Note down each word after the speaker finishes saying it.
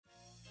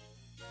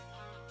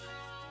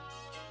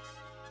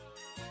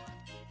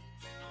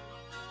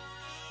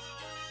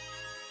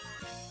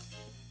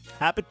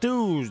Happy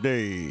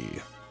Tuesday.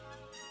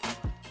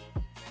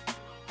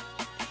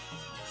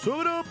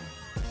 Sum it up.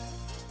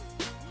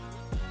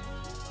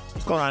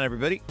 What's going on,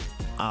 everybody?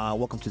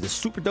 Welcome to the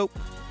Super Dope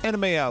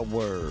Anime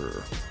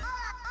Hour.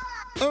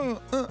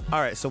 All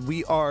right, so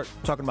we are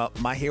talking about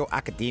My Hero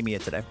Academia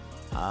today.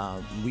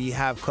 We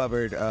have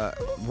covered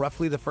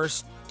roughly the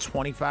first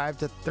 25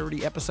 to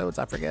 30 episodes,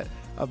 I forget,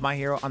 of My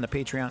Hero on the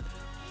Patreon.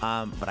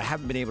 But I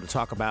haven't been able to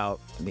talk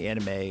about the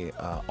anime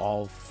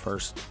all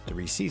first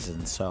 3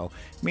 seasons. So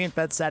me and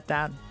Fed sat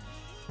down,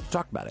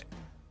 talked about it.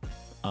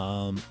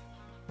 All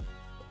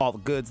the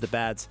goods, the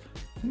bads.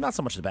 Not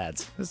so much the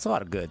bads. There's a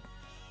lot of good.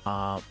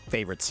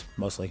 Favorites,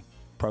 mostly.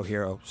 Pro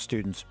hero,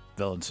 students,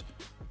 villains,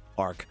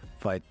 arc,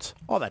 fights,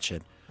 all that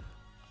shit.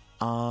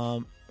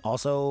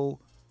 Also,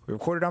 we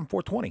recorded on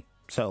 420.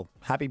 So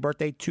happy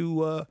birthday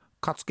to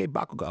Katsuki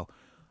Bakugo.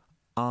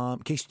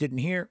 In case you didn't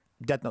hear,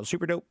 Death Note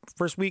Super Dope.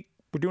 First week,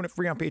 we're doing it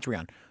free on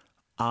Patreon.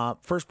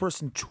 First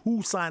person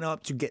to sign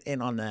up to get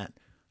in on that,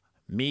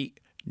 meet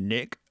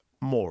Nick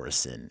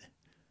Morrison.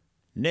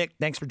 Nick,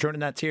 thanks for joining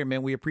that tier,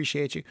 man. We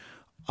appreciate you.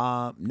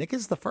 Nick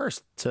is the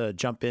first to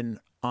jump in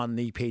on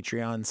the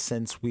Patreon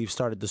since we've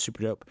started the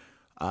Super Dope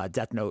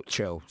Death Note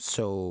show.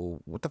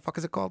 So what the fuck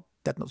is it called?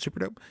 Death Note Super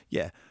Dope?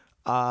 Yeah.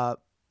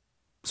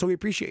 So we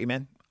appreciate you,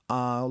 man.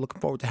 Looking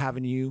forward to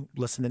having you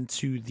listening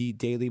to the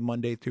daily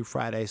Monday through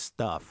Friday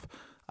stuff.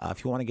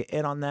 If you want to get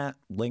in on that,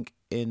 link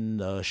in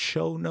the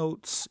show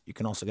notes. You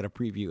can also get a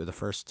preview of the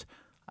first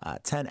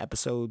 10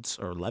 episodes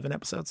or 11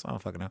 episodes. I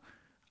don't fucking know.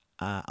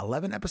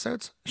 11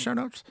 episodes, show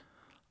notes.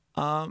 It's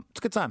a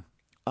good time.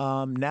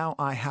 Now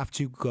I have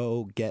to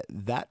go get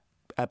that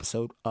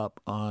episode up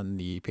on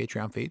the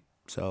Patreon feed.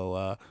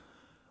 So,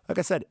 like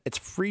I said, it's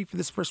free for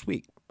this first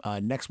week.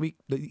 Next week,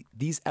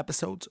 these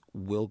episodes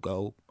will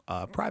go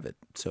private.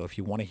 So if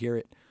you want to hear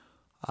it,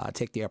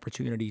 take the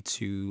opportunity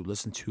to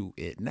listen to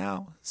it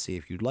now. See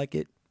if you'd like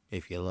it.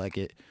 If you like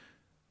it,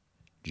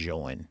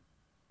 join.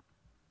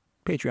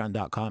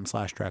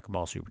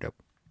 Patreon.com/DragonBallSuperDope.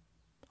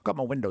 I've got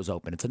my windows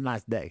open. It's a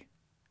nice day.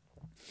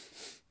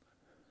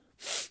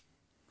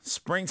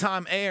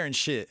 Springtime air and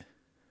shit.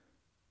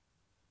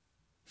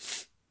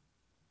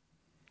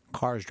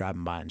 Cars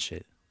driving by and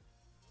shit.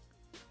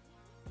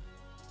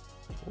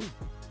 Ooh.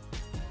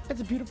 It's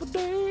a beautiful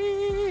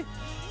day.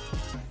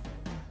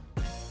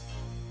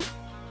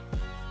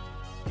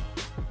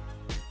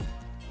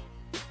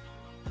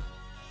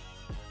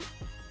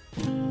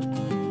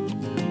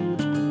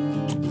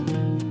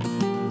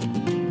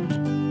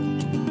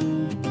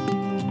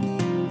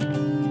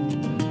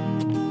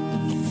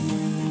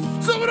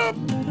 Sum it up.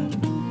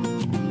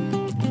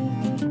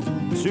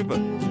 Super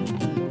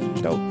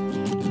dope.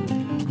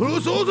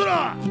 Sort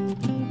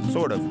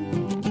of.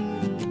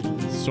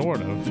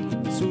 Sort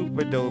of.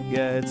 Super dope.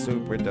 Yeah, it's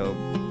super dope.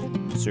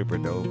 Super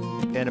dope.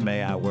 Anime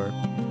hour.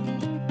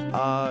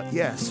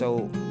 Yeah,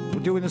 so we're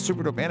doing the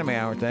super dope anime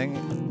hour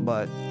thing,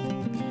 but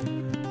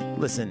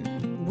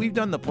listen, we've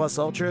done the Plus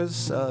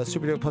Ultras,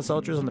 Super Dope Plus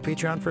Ultras on the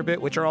Patreon for a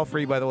bit, which are all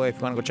free, by the way, if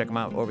you want to go check them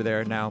out over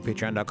there now,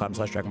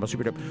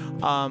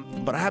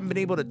 patreon.com/DragonBallSuperDope. But I haven't been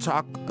able to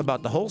talk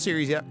about the whole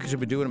series yet because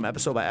we've been doing them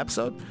episode by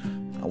episode.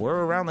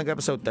 We're around like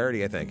episode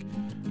 30, I think.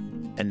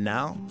 And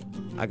now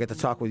I get to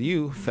talk with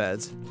you,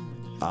 Feds,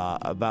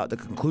 about the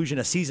conclusion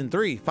of season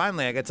 3.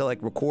 Finally, I get to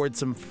like record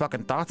some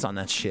fucking thoughts on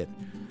that shit.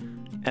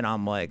 And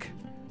I'm like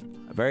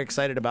very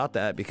excited about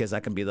that because I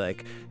can be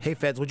like, hey,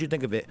 Feds, what'd you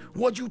think of it?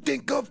 What'd you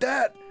think of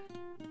that?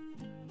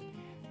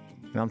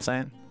 You know what I'm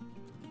saying?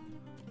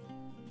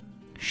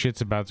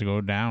 Shit's about to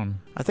go down.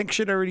 I think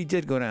shit already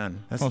did go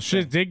down. Well,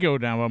 shit did go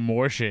down, but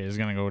more shit is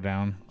gonna go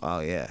down. Oh,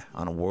 yeah.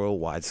 On a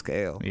worldwide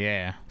scale.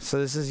 Yeah. So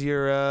this is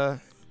your,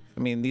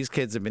 these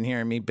kids have been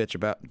hearing me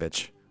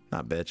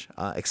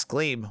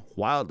exclaim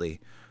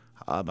wildly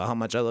about how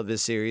much I love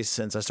this series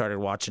since I started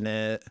watching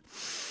it.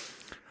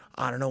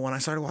 I don't know when I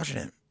started watching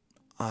it.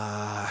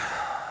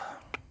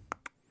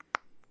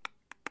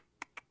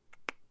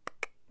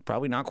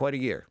 Probably not quite a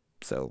year.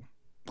 So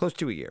close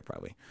to a year,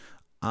 probably.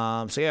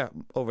 So yeah,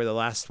 over the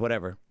last,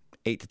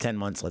 8 to 10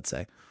 months, let's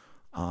say,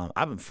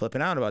 I've been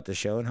flipping out about this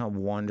show and how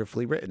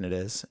wonderfully written it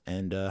is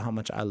and how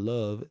much I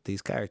love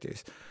these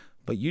characters.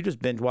 But you just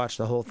binge watched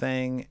the whole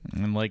thing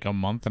in like a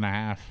month and a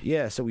half.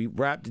 Yeah, so we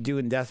wrapped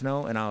doing Death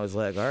Note, and I was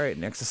like, all right,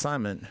 next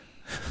assignment.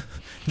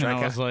 And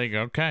I was like,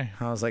 okay.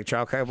 I was like,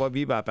 try Cowboy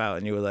Bebop out,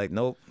 and you were like,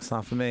 nope, it's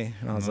not for me.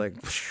 And I was like,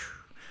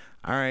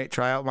 all right,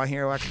 try out My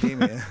Hero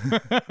Academia.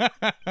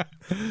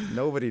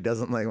 Nobody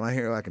doesn't like My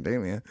Hero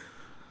Academia.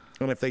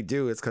 And if they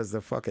do, it's because they're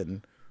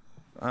fucking,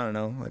 I don't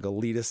know, like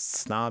elitist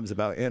snobs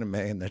about anime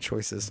and their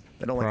choices.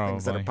 They don't like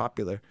things that are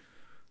popular.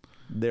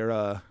 They're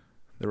a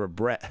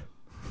Brett.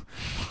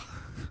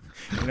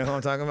 You know who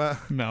I'm talking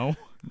about? No.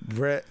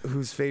 Brett,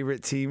 whose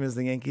favorite team is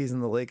the Yankees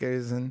and the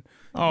Lakers, and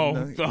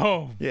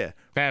yeah,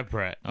 bad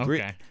Brett. Okay.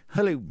 Brit,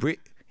 hello, Brit.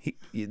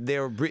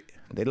 They're Brit.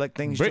 They like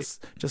things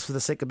just for the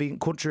sake of being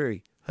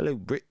contrary. Hello,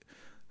 Brit.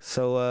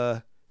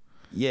 So,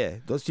 yeah,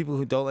 those people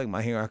who don't like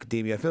My Hero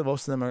Academia, I feel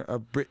most of them are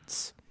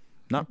Brits,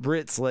 not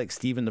Brits like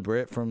Steven the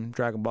Brit from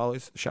Dragon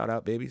Ballers. Shout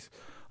out, babies.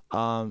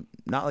 Not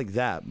like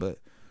that, but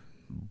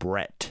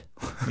Brett.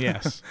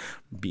 Yes.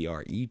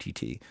 Brett.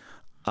 They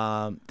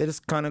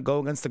just kind of go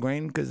against the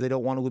grain because they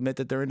don't want to admit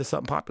that they're into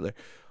something popular.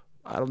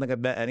 I don't think I've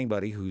met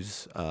anybody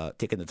who's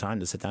taken the time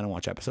to sit down and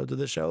watch episodes of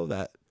the show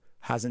that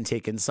hasn't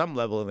taken some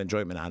level of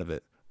enjoyment out of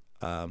it.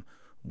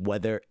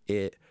 Whether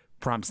it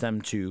prompts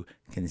them to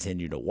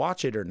continue to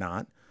watch it or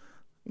not,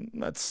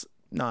 that's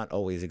not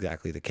always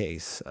exactly the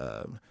case.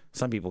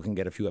 Some people can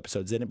get a few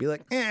episodes in and be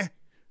like, I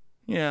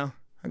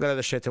got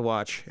other shit to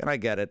watch, and I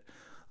get it.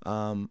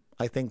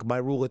 I think my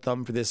rule of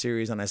thumb for this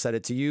series, and I said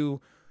it to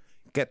you,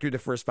 get through the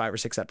first 5 or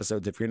 6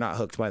 episodes. If you're not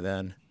hooked by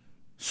then,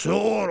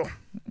 so.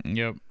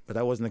 Yep. But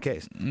that wasn't the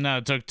case. No,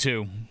 it took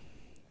 2.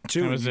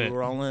 2, that was you it.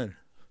 were all in.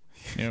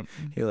 Yep.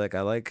 You're like,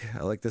 I like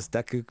this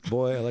Deku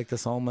boy. I like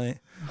this All Might.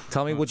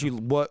 Tell me what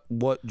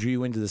drew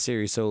you into the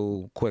series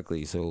so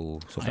quickly,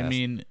 so fast. I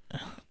mean,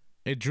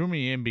 it drew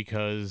me in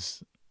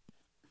because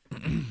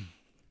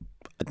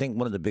I think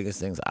one of the biggest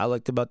things I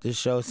liked about this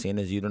show, seeing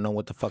as you don't know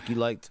what the fuck you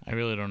liked, I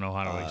really don't know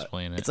how to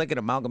explain it. it's like an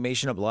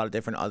amalgamation of a lot of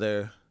different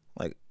other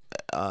like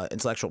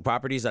intellectual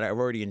properties that I've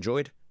already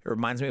enjoyed. It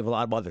reminds me of a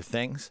lot of other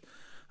things.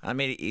 I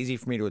made it easy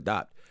for me to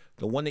adopt.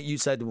 The one that you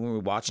said when we were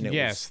watching it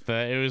was...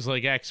 it was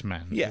like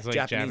X-Men. Yeah, it's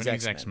like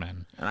Japanese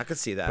X-Men. And I could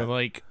see that. But,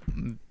 like,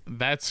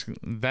 that's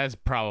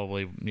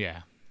probably...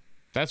 Yeah.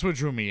 That's what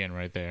drew me in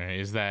right there,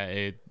 is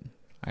that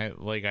I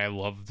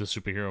love the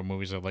superhero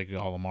movies. I like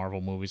all the Marvel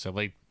movies. I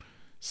like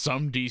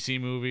some DC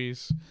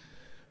movies.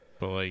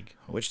 But, like...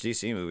 Which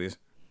DC movies?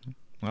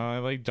 I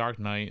like Dark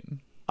Knight.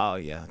 Oh,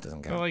 yeah, it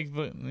doesn't count.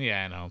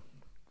 I know.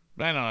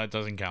 I know it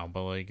doesn't count,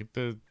 but, like,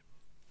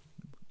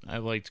 I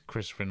liked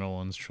Christopher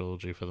Nolan's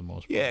trilogy for the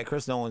most part. Yeah,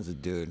 Chris Nolan's a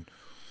dude.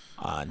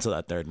 Until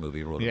that third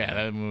movie rolled around.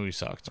 That movie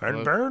sucked.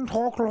 And then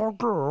talk like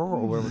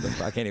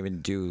that. I can't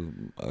even do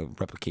a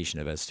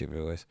replication of that stupid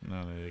voice.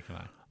 No, neither can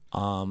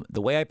I.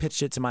 The way I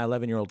pitched it to my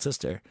 11-year-old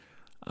sister,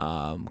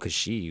 because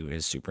she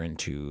is super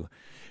into...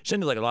 She's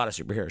into, like, a lot of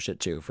superhero shit,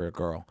 too, for a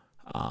girl.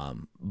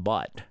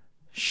 But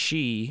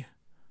she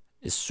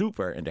is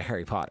super into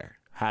Harry Potter.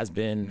 Has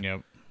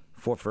been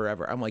for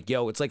forever. I'm like,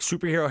 yo, it's like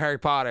superhero Harry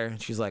Potter.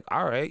 And she's like,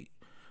 all right.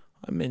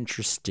 I'm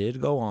interested.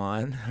 Go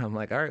on. I'm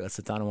like, all right, let's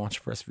sit down and watch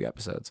the first few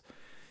episodes.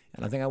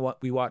 And I think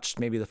we watched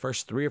maybe the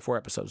first 3 or 4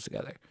 episodes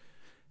together.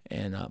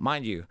 And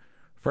mind you,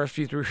 first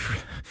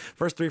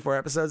 3-4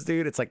 episodes,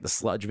 dude, it's like the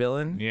sludge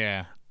villain.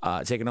 Yeah.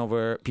 Taking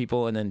over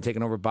people and then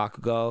taking over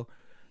Bakugo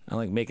and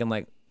like making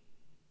like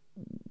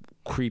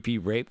creepy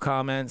rape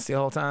comments the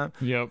whole time.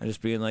 Yep. And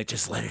just being like,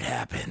 just let it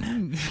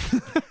happen.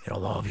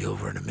 It'll all be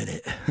over in a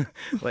minute.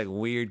 Like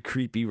weird,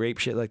 creepy rape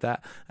shit like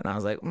that. And I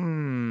was like,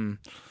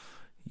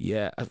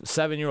 yeah, a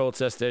 7-year-old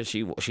sister,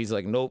 she's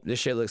like, nope, this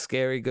shit looks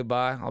scary.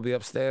 Goodbye. I'll be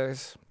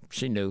upstairs.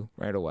 She knew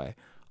right away.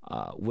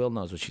 Will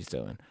knows what she's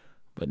doing.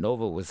 But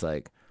Nova was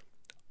like,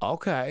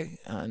 okay.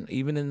 And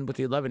even with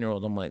the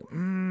 11-year-old, I'm like,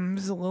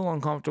 this is a little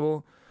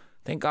uncomfortable.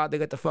 Thank God they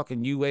got the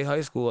fucking UA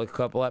High School like a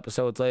couple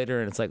episodes later,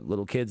 and it's like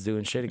little kids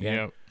doing shit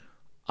again.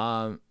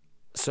 Yep.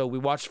 So we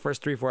watched the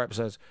first 3-4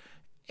 episodes,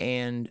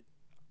 and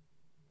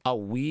a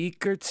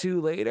week or 2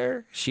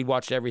 later, she'd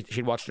watched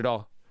it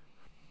all.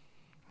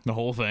 The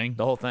whole thing?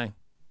 The whole thing.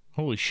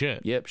 Holy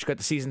shit. Yep. She got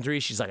to season 3.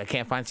 She's like, I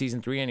can't find season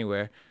 3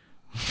 anywhere.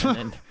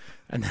 And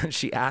then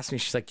she asked me,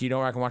 she's like, do you know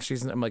where I can watch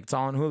season? I'm like, it's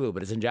all on Hulu,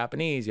 but it's in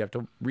Japanese. You have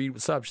to read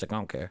with subs. She's like, I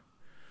don't care.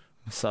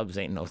 Subs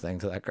ain't no thing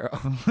to that girl.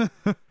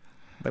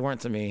 They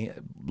weren't to me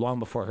long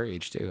before her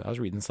age, too. I was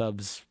reading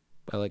subs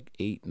by like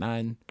 8,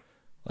 9.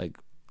 Like,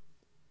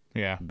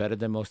 yeah, better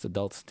than most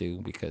adults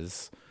do,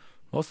 because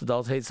most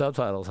adults hate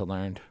subtitles, I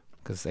learned,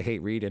 because they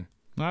hate reading.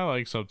 I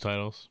like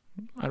subtitles.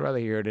 I'd rather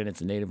hear it in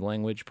its native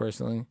language,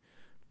 personally.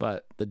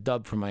 But the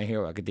dub for My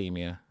Hero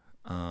Academia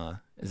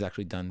is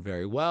actually done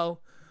very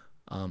well.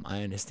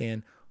 I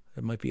understand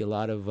there might be a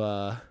lot of,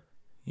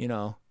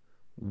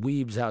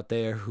 weebs out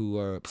there who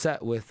are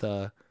upset with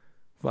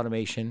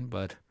Funimation,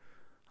 but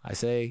I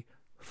say,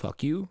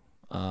 fuck you.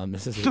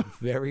 This is a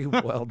very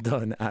well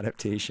done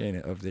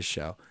adaptation of this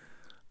show.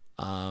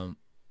 But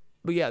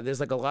yeah, there's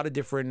like a lot of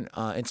different,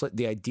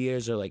 the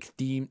ideas are like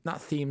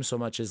not themes so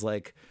much as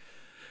like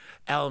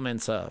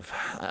elements of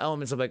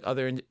like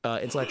other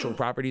intellectual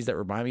properties that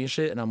remind me of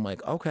shit. And I'm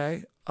like,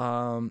 okay,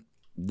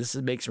 this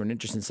makes for an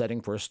interesting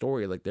setting for a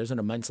story. Like there's an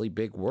immensely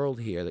big world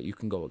here that you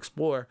can go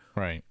explore.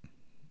 Right.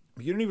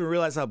 You don't even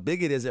realize how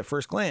big it is at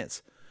first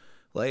glance.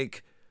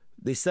 Like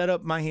they set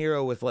up My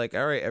Hero with like,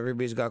 all right,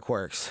 everybody's got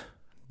quirks.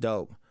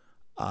 Dope.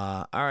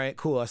 All right,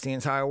 cool. That's the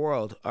entire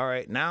world. All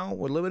right, now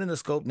we're limiting the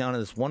scope down to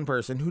this one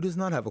person who does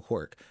not have a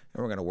quirk,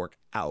 and we're going to work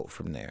out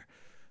from there.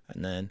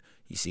 And then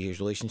you see his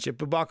relationship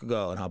with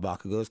Bakugo and how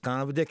Bakugo is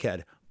kind of a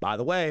dickhead. By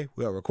the way,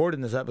 we are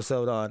recording this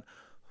episode on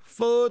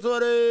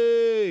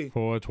 420.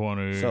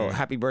 420. So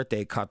happy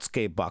birthday,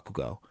 Katsuki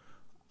Bakugo.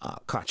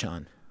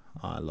 Kachan.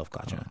 I love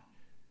Kachan.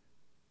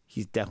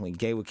 He's definitely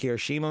gay with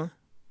Kirishima,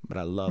 but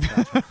I love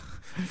Kachan.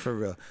 For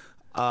real.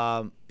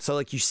 So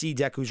like you see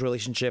Deku's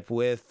relationship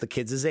with the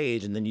kids his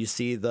age, and then you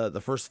see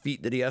the first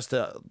feat that he has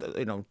to,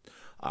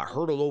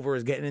 hurdle over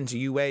is getting into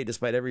UA,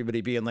 despite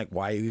everybody being like,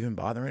 why are you even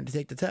bothering to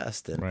take the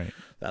test? And Right.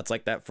 that's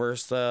like that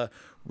first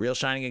real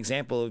shining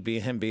example of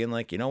him being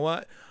like, you know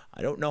what?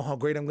 I don't know how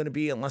great I'm going to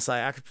be unless I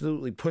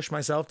absolutely push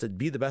myself to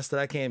be the best that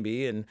I can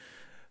be. And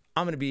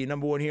I'm going to be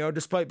number one hero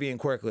despite being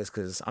quirkless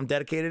because I'm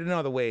dedicated in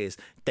other ways.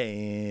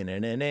 And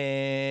then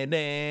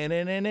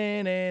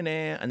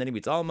he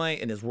beats All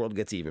Might and his world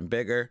gets even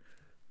bigger.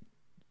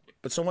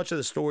 But so much of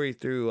the story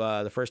through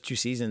the first 2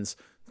 seasons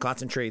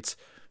concentrates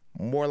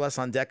more or less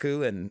on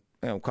Deku and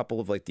a couple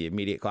of like the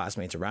immediate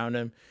classmates around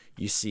him.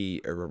 You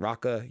see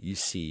Uraraka, you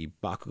see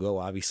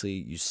Bakugo, obviously.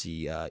 You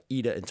see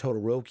Ida and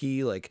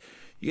Todoroki. Like,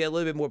 you get a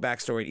little bit more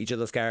backstory in each of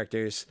those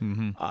characters.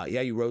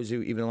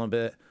 Yurozu, even a little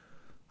bit.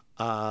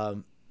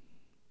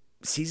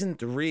 Season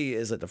 3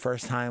 is like the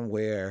first time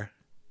where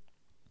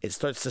it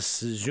starts to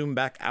zoom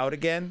back out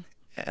again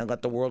and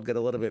let the world get a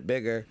little bit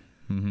bigger.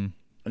 And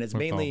it's With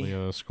mainly all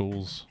the other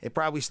schools. it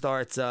probably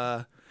starts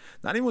not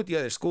even with the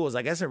other schools.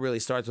 I guess it really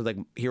starts with like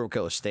Hero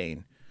Killer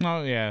Stain.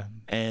 Oh yeah.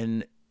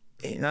 And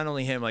not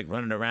only him like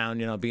running around,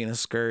 being a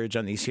scourge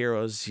on these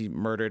heroes. He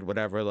murdered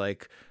whatever,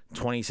 like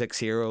 26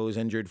 heroes,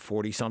 injured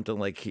 40 something.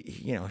 Like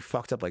he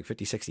fucked up like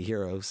 50, 60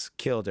 heroes,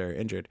 killed or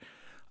injured.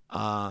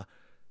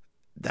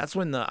 That's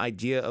when the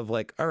idea of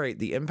like, all right,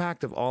 the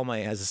impact of All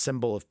Might as a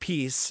symbol of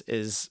peace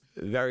is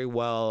very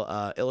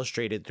well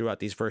illustrated throughout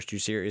these first 2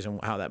 series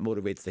and how that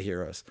motivates the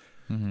heroes.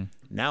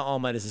 Now All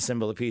Might is a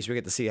symbol of peace. We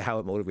get to see how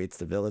it motivates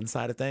the villain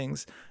side of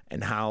things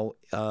and how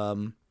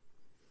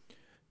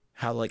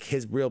like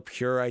his real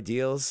pure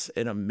ideals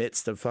in a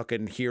midst of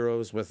fucking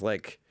heroes with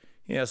like,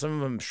 some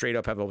of them straight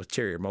up have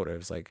ulterior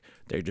motives. Like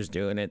they're just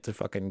doing it to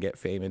fucking get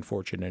fame and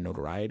fortune and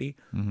notoriety.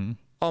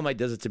 All Might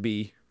does it to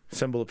be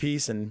symbol of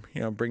peace and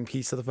bring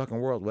peace to the fucking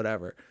world,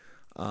 whatever.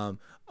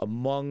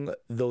 Among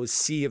those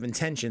sea of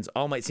intentions,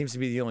 All Might seems to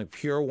be the only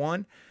pure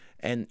one,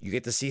 and you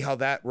get to see how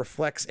that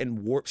reflects and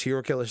warps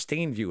Hero Killer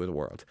Stain view of the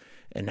world,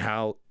 and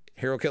how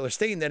Hero Killer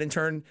Stain then in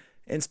turn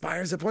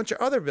inspires a bunch of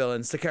other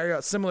villains to carry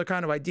out similar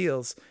kind of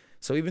ideals.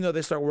 So even though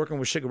they start working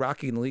with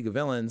Shigaraki in the League of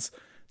Villains,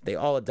 they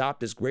all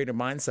adopt this greater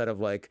mindset of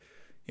like,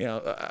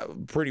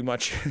 pretty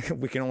much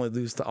we can only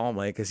lose to All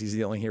Might because he's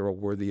the only hero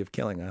worthy of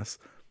killing us.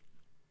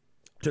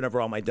 So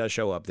whenever All Might does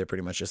show up, they're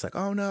pretty much just like,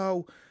 oh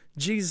no,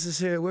 Jesus is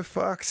here, we're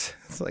fucked.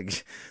 It's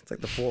like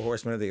the 4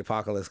 horsemen of the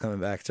apocalypse coming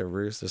back to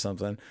roost or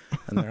something.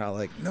 And they're all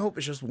like, nope,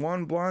 it's just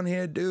one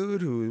blonde-haired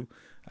dude who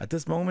at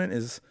this moment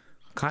is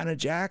kind of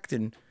jacked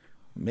and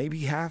maybe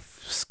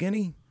half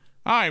skinny.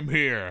 I'm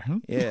here.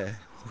 Yeah.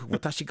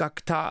 Watashi ga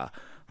kata.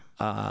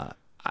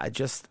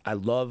 I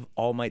love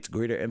All Might's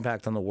greater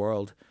impact on the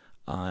world.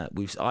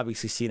 We've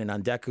obviously seen it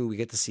on Deku. We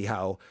get to see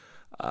how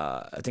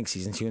I think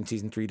season 2 and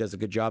season 3 does a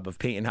good job of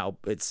painting how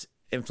it's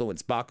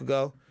influenced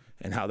Bakugo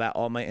and how that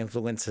All Might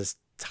influence has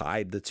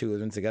tied the two of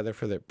them together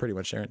for pretty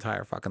much their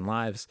entire fucking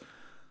lives.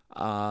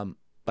 But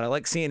I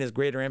like seeing his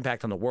greater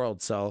impact on the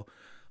world. So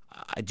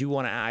I do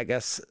want to, I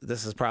guess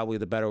this is probably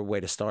the better way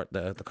to start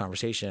the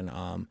conversation.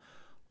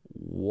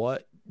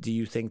 What do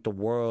you think the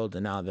world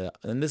and now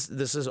and this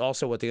is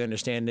also what the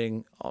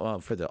understanding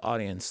for the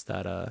audience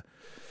that I'm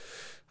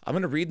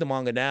going to read the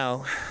manga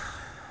now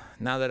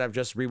that I've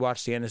just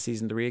rewatched the end of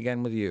season 3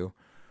 again with you.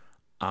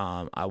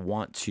 I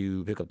want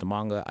to pick up the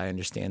manga. I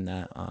understand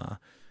that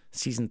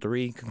season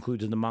 3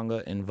 concludes the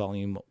manga in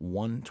volume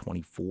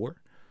 124,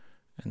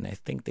 and I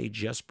think they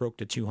just broke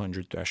the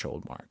 200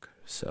 threshold mark.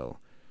 So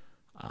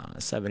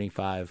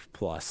 75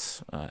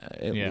 plus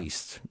at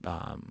least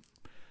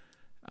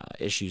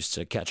issues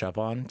to catch up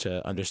on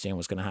to understand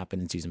what's going to happen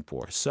in season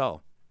 4.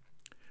 So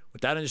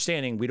with that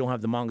understanding, we don't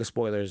have the manga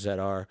spoilers that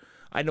are,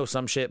 I know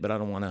some shit, but I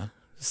don't want to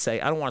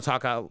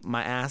talk out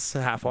my ass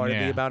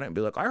half-heartedly about it and be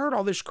like, I heard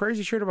all this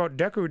crazy shit about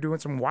Deku doing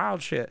some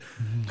wild shit,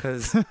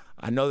 because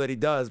I know that he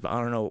does, but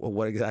I don't know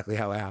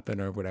how it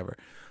happened or whatever.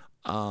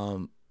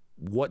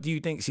 What do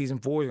you think season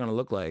 4 is going to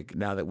look like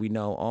now that we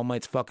know All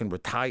Might's fucking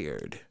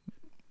retired?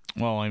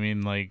 Well, I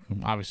mean, like,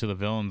 obviously the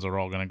villains are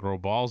all going to grow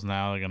balls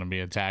now. They're going to be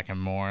attacking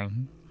more.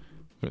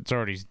 It's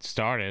already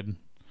started.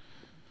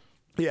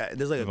 Yeah,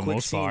 there's like a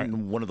quick scene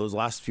in one of those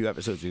last few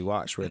episodes we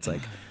watched where it's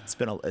like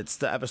it's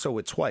the episode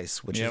with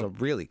Twice, which is a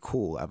really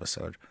cool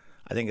episode.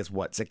 I think it's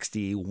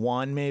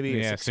 61 maybe.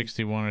 Yeah,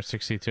 61 or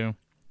 62.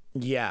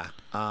 Yeah,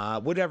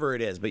 whatever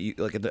it is, but you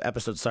like the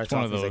episode starts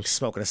off with like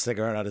smoking a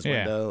cigarette out his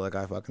window, like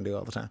I fucking do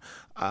all the time,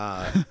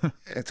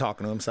 and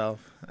talking to himself,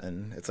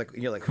 and it's like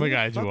you're like, like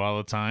I do all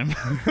the time.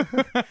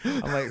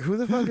 I'm like, who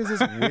the fuck is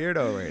this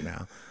weirdo right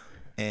now?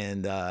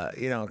 And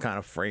it kind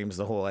of frames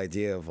the whole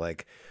idea of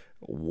like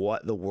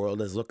what the world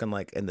is looking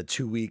like in the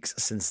 2 weeks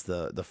since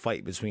the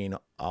fight between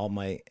All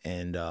Might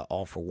and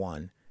All for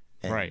One.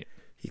 And right.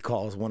 He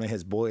calls one of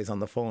his boys on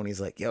the phone. He's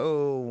like,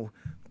 yo,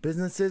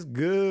 business is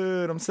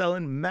good. I'm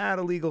selling mad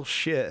illegal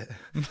shit.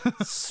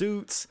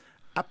 Suits,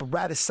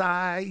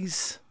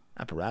 apparatuses.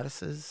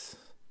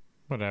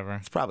 Whatever.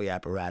 It's probably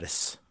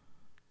apparatus.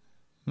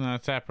 No,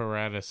 it's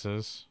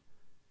apparatuses.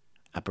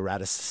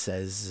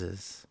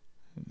 Apparatuses.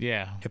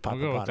 Yeah, we'll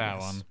go with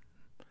that one.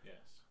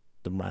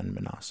 The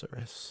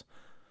rhinoceros.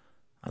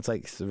 That's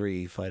like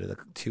 2.5 Flight of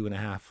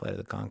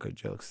the Conchords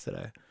jokes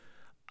today.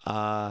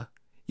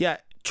 Yeah,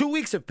 2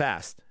 weeks have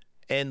passed,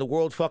 and the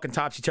world fucking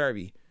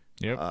topsy-turvy.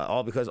 Yep.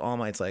 All because All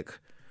Might's like,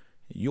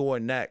 you're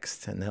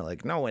next. And they're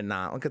like, no, we're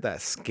not. Look at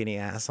that skinny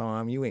ass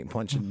arm. You ain't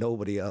punching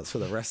nobody else for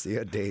the rest of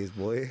your days,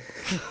 boy.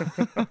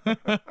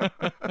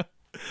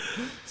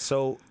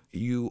 So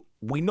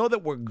we know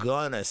that we're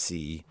gonna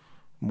see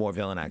more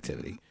villain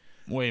activity.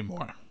 Way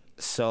more.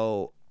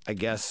 So I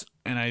guess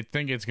And I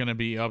think it's going to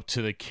be up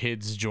to the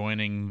kids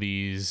joining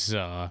these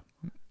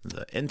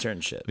the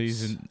internships. the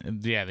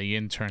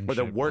internship. Or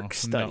the work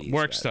studies.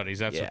 Work studies,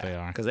 that's what they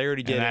are. Because they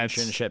already did And that's-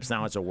 internships.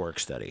 Now it's a work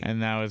study. And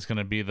now it's going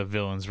to be the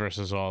villains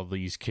versus all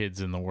these kids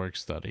in the work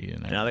study.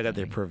 And Now they got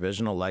their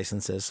provisional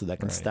licenses so they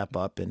can step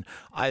up. And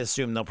I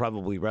assume they'll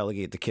probably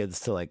relegate the kids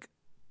to like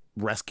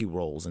rescue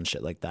roles and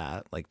shit like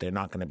that. Like they're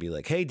not going to be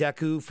like, hey,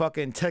 Deku,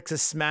 fucking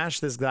Texas smash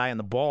this guy in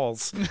the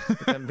balls.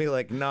 And be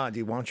like, nah,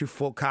 dude, why don't you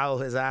full Kyle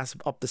his ass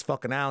up this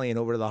fucking alley and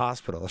over to the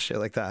hospital? Shit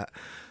like that.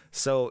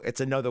 So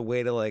it's another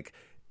way to like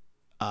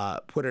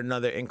put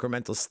another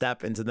incremental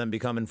step into them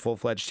becoming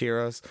full-fledged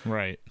heroes.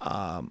 Right.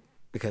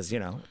 Because,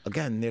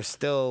 again, they're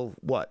still,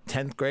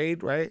 10th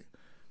grade, right?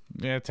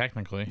 Yeah,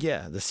 technically.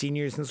 Yeah, the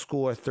seniors in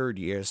school are third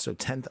years, so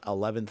 10th,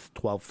 11th,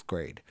 12th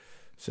grade.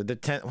 So the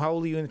 10th, how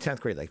old are you in the 10th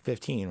grade? Like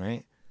 15,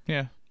 right?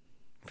 Yeah.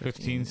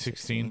 15,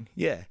 16.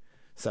 Yeah.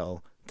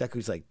 So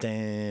Deku's like,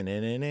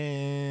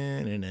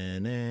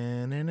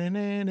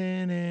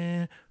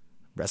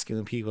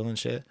 rescuing people and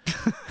shit.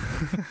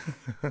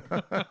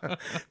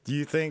 Do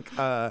you think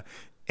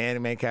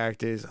anime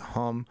characters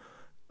hum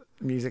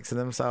music to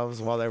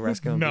themselves while they're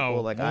rescuing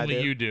people like I do?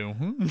 only you do.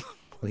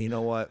 Well, you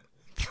know what?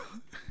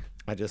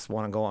 I just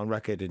want to go on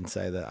record and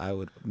say that I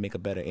would make a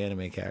better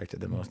anime character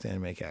than most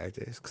anime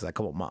characters because I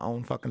come up with my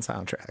own fucking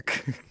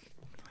soundtrack.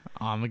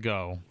 On the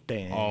go.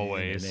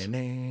 Always.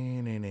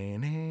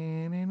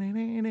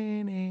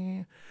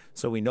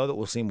 So we know that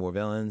we'll see more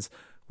villains.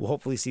 We'll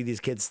hopefully see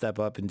these kids step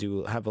up and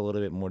have a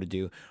little bit more to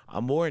do.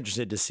 I'm more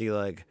interested to see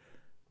like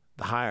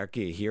the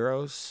hierarchy of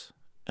heroes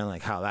and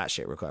like how that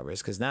shit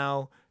recovers. Because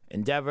now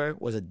Endeavor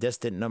was a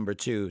distant number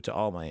 2 to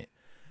All Might.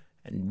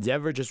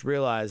 Endeavor just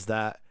realized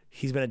that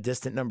he's been a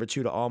distant number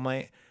 2 to All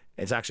Might.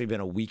 It's actually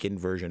been a weakened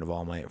version of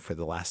All Might for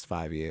the last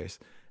 5 years.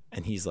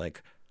 And he's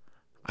like,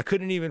 I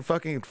couldn't even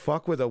fucking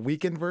fuck with a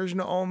weakened version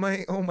of All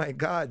Might. Oh my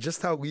God,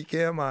 just how weak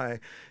am I?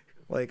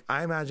 Like,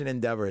 I imagine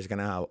Endeavor is going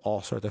to have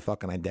all sorts of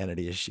fucking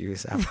identity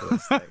issues after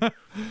this thing.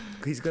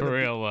 He's gonna For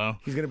real, though.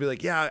 He's going to be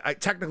like, yeah, I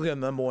technically am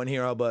the number 1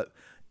 hero, but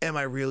am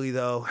I really,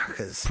 though?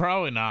 Because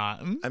Probably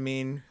not. I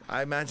mean,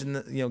 I imagine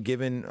that,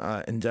 given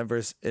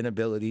Endeavor's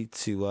inability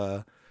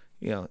to,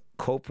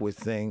 cope with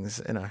things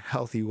in a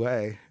healthy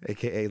way,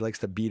 aka likes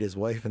to beat his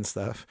wife and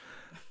stuff,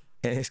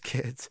 and his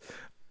kids,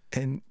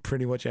 and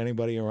pretty much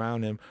anybody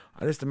around him.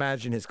 I just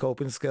imagine his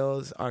coping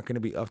skills aren't going to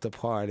be up to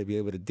par to be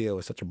able to deal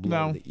with such a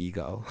blow to the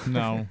ego.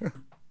 No,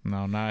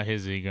 not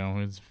his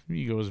ego. His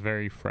ego is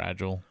very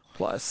fragile.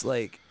 Plus,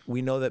 like,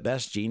 we know that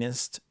Best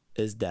Jeanist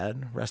is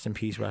dead. Rest in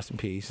peace, rest in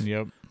peace.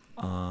 Yep.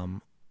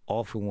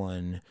 All for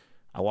One.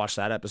 I watched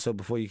that episode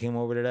before you came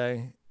over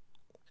today,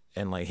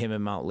 and like him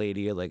and Mount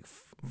Lady are like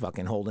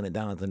fucking holding it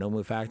down at the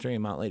Nomu factory,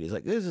 and Mount Lady's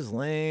like, this is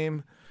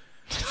lame.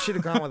 Should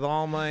have gone with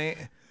All Might.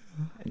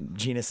 And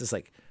Jeanist is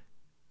like,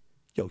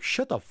 yo,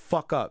 shut the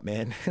fuck up,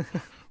 man.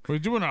 We're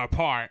doing our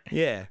part.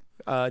 Yeah.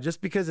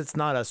 Just because it's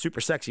not a super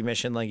sexy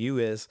mission like you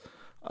is,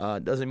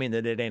 doesn't mean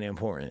that it ain't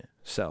important.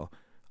 So,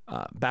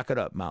 back it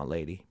up, Mount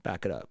Lady.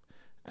 Back it up.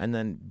 And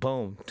then,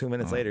 boom, 2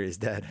 minutes later, he's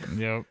dead.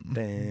 Yep.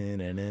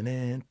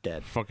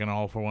 Dead. Fucking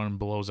All for One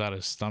blows out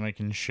his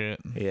stomach and shit.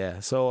 Yeah.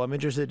 So I'm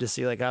interested to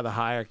see like how the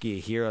hierarchy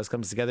of heroes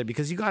comes together,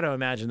 because you got to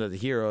imagine that the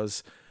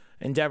heroes,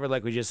 Endeavor,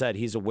 like we just said,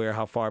 he's aware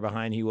how far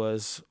behind he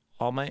was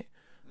All Might.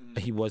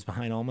 He was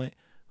behind All Might.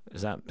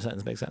 Does that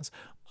sentence make sense?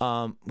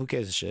 Who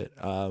cares a shit?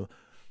 I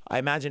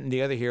imagine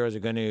the other heroes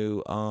are going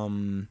to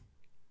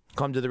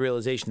come to the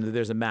realization that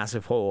there's a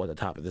massive hole at the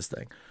top of this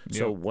thing.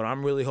 So what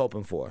I'm really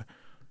hoping for,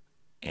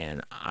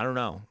 and I don't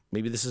know,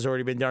 maybe this has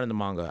already been done in the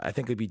manga. I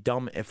think it'd be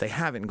dumb if they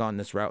haven't gone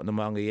this route in the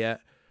manga yet.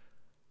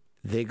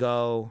 They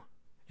go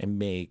and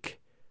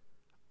make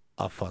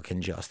a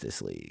fucking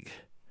Justice League.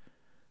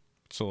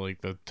 So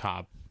like the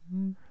top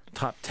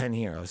 10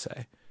 heroes,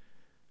 say.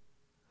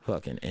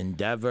 Fucking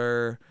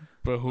Endeavor.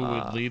 But who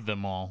would lead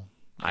them all?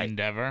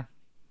 Endeavor?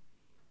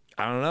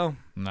 I don't know.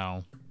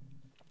 No.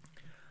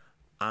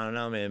 I don't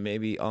know, man.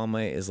 Maybe All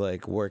Might is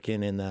like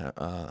working in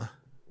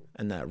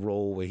that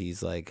role where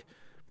he's like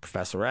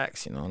Professor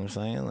X, you know what I'm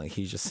saying? Like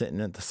he's just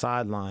sitting at the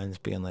sidelines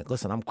being like,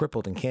 listen, I'm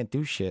crippled and can't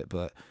do shit,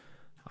 but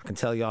I can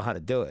tell y'all how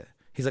to do it.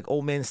 He's like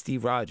old man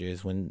Steve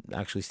Rogers, when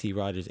actually Steve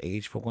Rogers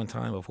aged for one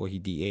time before he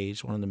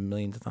de-aged one of the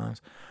millions of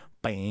times.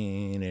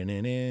 Bang,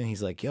 and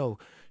he's like, yo,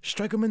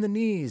 strike him in the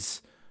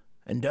knees.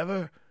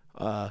 Endeavor,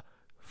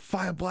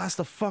 fire blast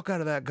the fuck out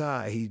of that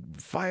guy. He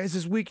fires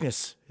his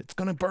weakness. It's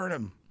gonna burn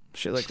him.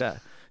 Shit like that.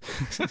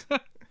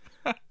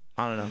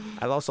 I don't know.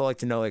 I'd also like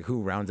to know like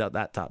who rounds out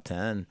that top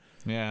 10.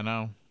 Yeah, I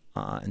know.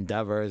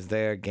 Endeavor is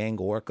there. Gang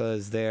Orca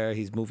is there.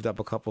 He's moved up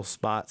a couple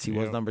spots. He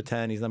was number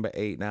 10. He's number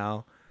 8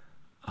 now.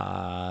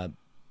 I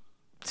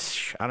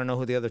don't know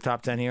who the other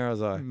top 10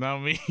 heroes are. Not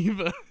me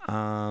either.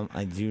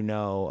 I do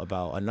know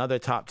about another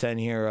top 10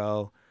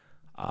 hero,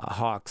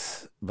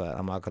 Hawks, but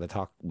I'm not going to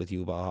talk with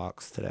you about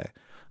Hawks today.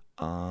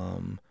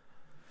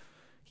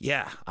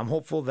 Yeah, I'm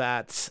hopeful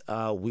that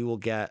we will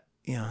get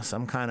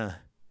some kind of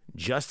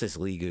Justice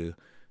League.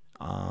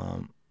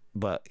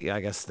 But yeah,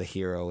 I guess the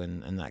hero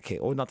in that case,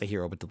 or not the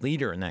hero, but the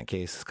leader in that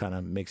case, kind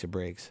of makes or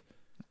breaks.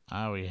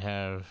 We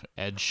have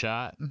Ed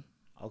Shot.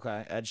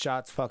 Okay, Ed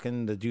Shot's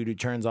fucking the dude who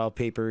turns all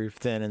paper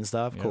thin and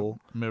stuff. Yep. Cool.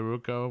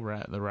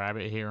 Miruko, the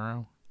rabbit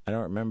hero. I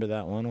don't remember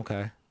that one.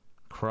 Okay.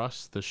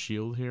 Crust, the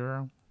shield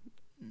hero.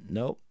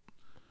 Nope.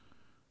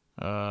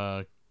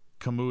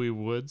 Kamui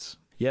Woods.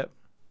 Yep.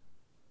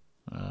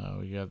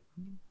 We got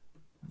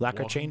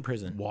Lacquer Chain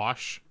Prison.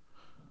 Wash.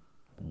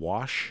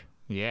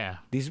 Yeah.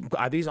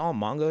 Are these all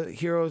manga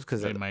heroes?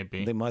 Because they might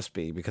be. They must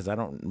be, because I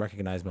don't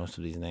recognize most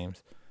of these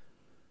names.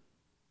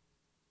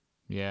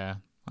 Yeah,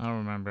 I don't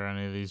remember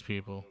any of these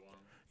people.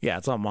 Yeah,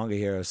 it's all manga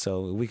heroes,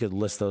 so we could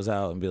list those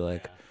out and be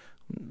like,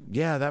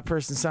 yeah, that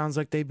person sounds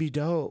like they'd be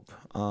dope.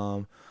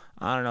 I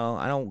don't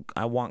know.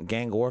 I want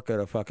Gang Orca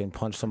to fucking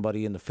punch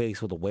somebody in the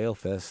face with a whale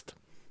fist.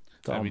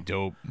 That'd be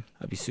dope.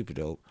 That'd be super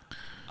dope.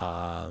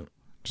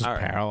 Just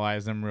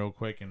paralyze them real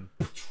quick and.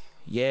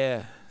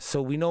 Yeah, so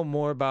we know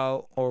more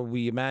about, or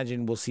we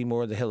imagine we'll see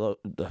more of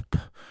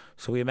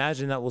so we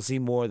imagine that we'll see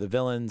more of the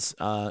villains,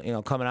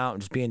 coming out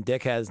and just being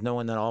dickheads,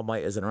 knowing that All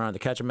Might isn't around to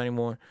catch them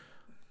anymore.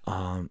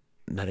 That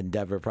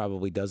Endeavor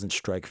probably doesn't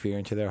strike fear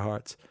into their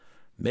hearts.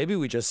 Maybe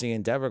we just see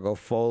Endeavor go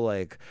full,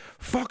 like,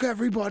 fuck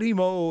everybody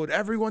mode,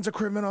 everyone's a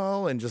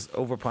criminal, and just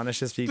over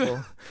punishes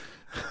people.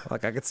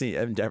 Like, I could see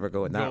Endeavor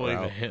going that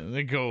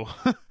route.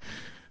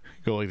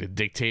 Go like the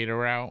dictator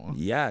route.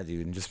 Yeah,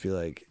 dude, and just be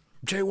like,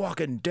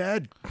 jaywalking,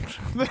 dead.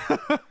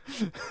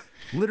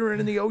 Littering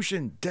in the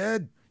ocean,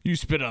 dead. You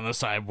spit on the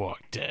sidewalk,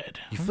 dead.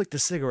 You flicked a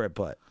cigarette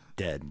butt,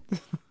 dead.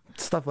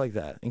 Stuff like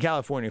that. In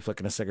California,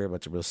 flicking a cigarette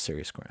butt's a real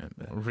serious crime.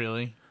 But,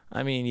 really?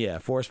 I mean, yeah,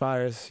 forest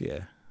fires,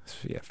 yeah,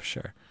 for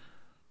sure.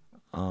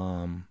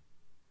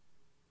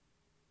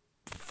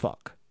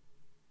 Fuck.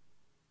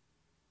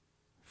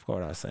 Forgot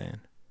what I was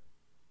saying.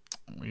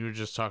 You were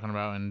just talking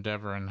about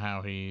Endeavor and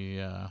how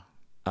he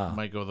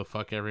might go the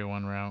fuck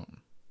everyone route.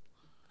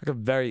 I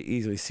could very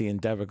easily see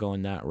Endeavor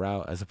going that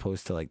route as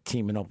opposed to like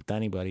teaming up with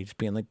anybody, just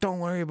being like, don't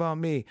worry about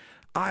me.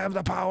 I have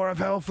the power of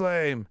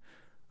Hellflame.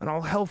 And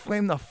I'll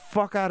Hellflame the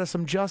fuck out of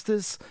some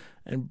justice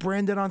and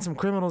brand it on some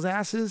criminals'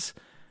 asses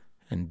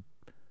and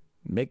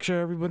make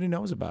sure everybody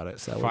knows about it.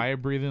 So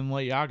fire-breathing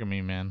Light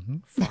Yagami,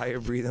 man.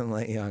 Fire-breathing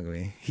Light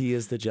Yagami. He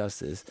is the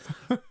justice.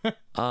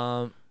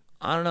 I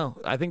don't know.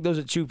 I think those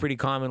are two pretty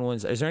common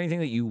ones. Is there anything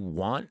that you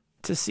want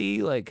to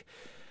see? Like,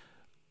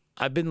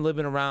 I've been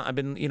living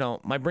around.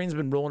 My brain's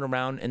been rolling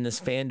around in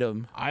this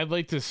fandom. I'd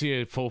like to see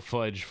a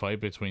full-fledged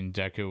fight between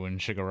Deku and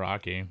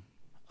Shigaraki.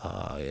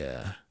 Oh,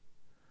 yeah.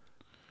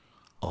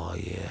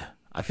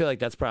 I feel like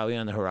that's probably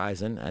on the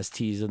horizon, as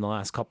teased in the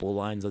last couple of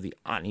lines of the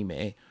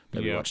anime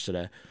that we watched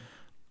today.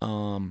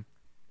 Because,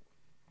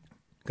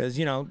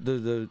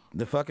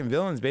 the fucking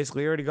villains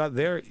basically already got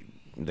their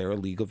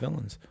League of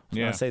Villains. I was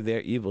going to say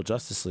their Evil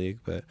Justice League,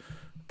 but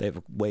they have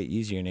a way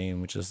easier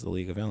name, which is the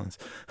League of Villains.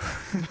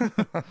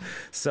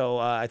 So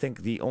I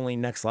think the only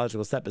next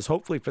logical step is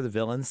hopefully for the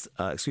villains,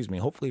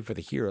 hopefully for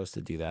the heroes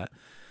to do that.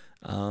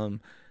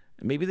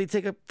 Maybe they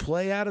take a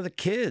play out of the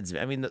kids.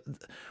 I mean,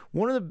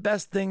 one of the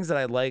best things that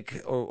I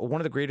like, or one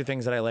of the greater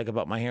things that I like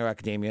about My Hero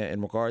Academia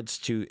in regards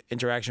to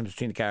interaction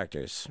between the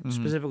characters,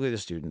 specifically the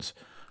students,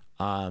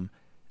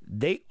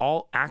 they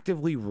all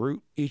actively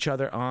root each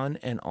other on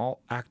and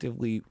all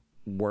actively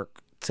work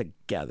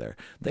together.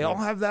 They all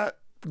have that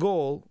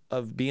goal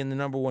of being the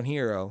number one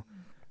hero,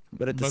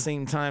 but at the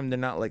same time, they're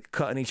not like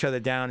cutting each other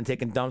down and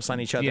taking dumps on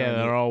each other. Yeah,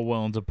 they're all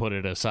willing to put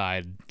it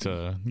aside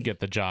to get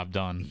the job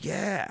done.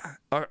 Yeah,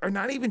 or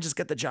not even just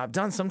get the job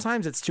done.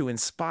 Sometimes it's to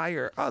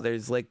inspire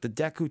others, like the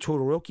Deku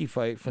Todoroki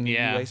fight from the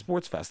UA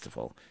Sports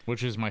Festival,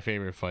 which is my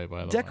favorite fight,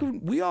 by the way.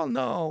 Deku, we all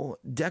know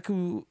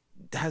Deku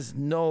has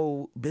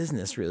no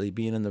business really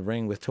being in the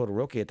ring with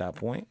Todoroki at that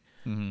point,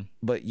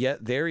 but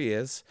yet there he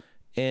is,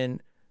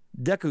 and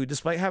Deku,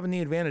 despite having the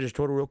advantage of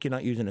Todoroki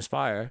not using his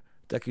fire,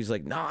 Deku's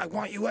like, nah, I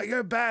want you at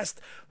your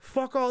best.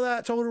 Fuck all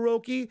that,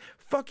 Todoroki.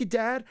 Fuck your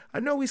dad. I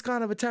know he's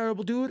kind of a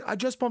terrible dude. I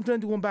just bumped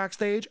into him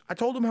backstage. I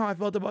told him how I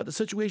felt about the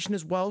situation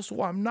as well,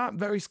 so I'm not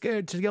very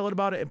scared to yell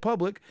about it in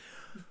public.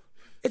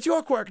 It's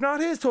your quirk,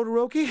 not his,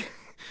 Todoroki.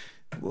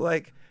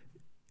 Like,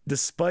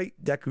 despite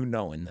Deku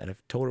knowing that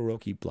if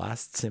Todoroki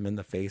blasts him in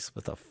the face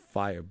with a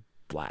fire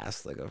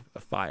blast, like a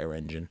fire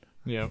engine,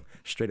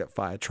 straight up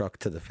fire truck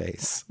to the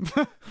face.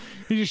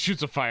 He just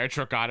shoots a fire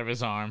truck out of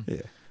his arm.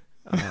 Yeah.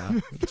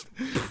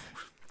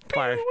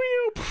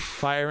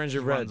 Fire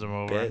engine red,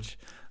 bitch.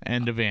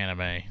 End of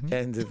anime.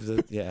 End of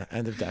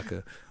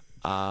Deku.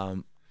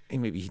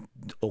 Maybe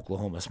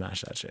Oklahoma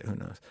smash that shit. Who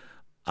knows?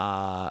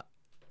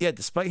 Yeah,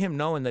 despite him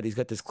knowing that he's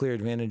got this clear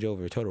advantage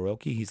over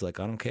Todoroki, he's like,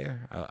 I don't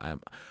care.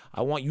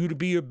 I want you to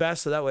be your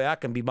best so that way I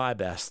can be my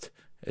best,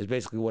 is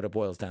basically what it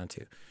boils down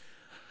to.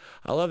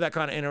 I love that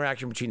kind of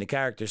interaction between the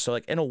characters. So,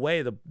 like, in a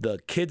way, the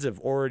kids have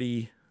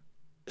already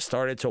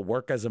started to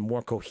work as a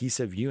more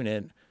cohesive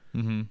unit.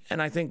 Mm-hmm.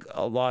 And I think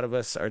a lot of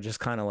us are just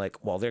kind of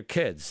like, well, they're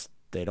kids.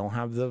 They don't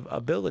have the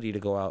ability to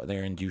go out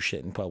there and do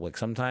shit in public.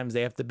 Sometimes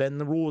they have to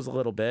bend the rules a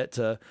little bit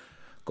to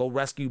go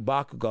rescue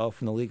Bakugo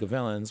from the League of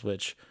Villains,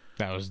 which...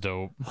 That was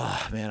dope.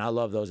 Oh, man, I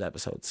love those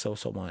episodes so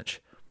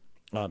much.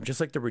 Just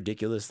like the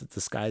ridiculous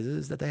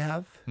disguises that they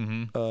have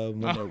when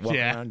they're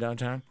walking around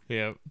downtown.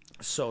 Yep.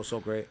 So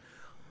great.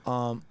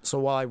 So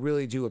while I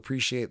really do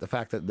appreciate the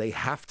fact that they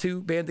have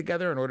to band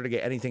together in order to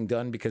get anything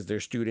done because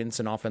they're students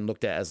and often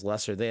looked at as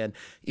lesser than,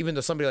 even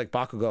though somebody like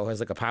Bakugo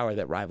has like a power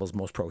that rivals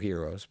most pro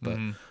heroes, but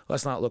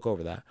let's not look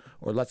over that,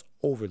 or let's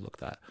overlook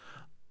that.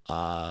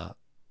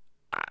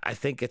 I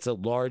think it's a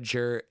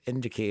larger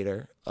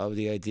indicator of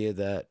the idea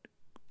that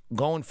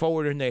going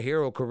forward in their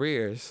hero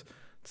careers,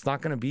 it's not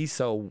going to be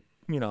so,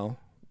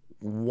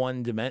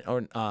 one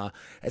dimension, or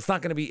it's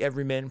not going to be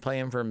every man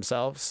playing for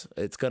themselves.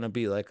 It's going to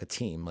be like a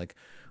team. Like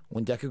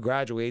when Deku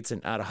graduates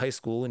and out of high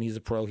school and he's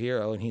a pro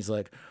hero and he's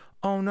like,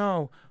 oh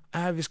no,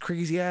 I have this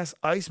crazy ass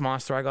ice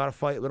monster I got to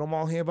fight, but I'm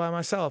all here by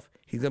myself.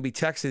 He's going to be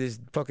texting his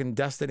fucking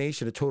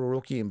destination to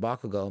Todoroki and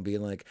Bakugo and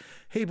being like,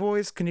 hey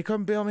boys, can you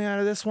come bail me out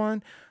of this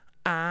one?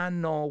 I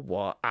know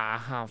what I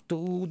have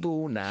to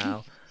do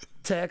now.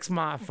 Text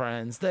my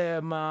friends,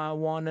 they're my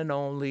one and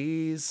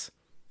onlys.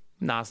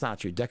 No, it's not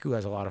true. Deku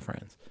has a lot of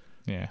friends.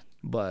 Yeah.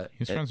 But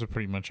he's friends with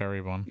pretty much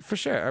everyone. For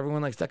sure.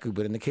 Everyone likes Deku.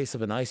 But in the case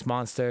of an ice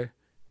monster,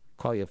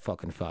 call your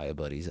fucking fire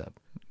buddies up.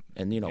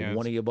 And,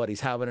 one of your buddies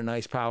having an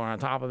ice power on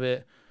top of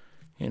it,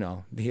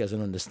 he has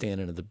an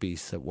understanding of the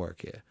beasts at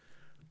work here.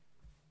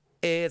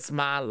 It's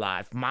my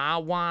life, my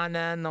one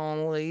and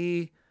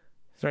only.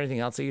 Is there anything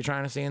else that you're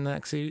trying to see in the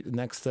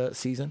next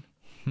season?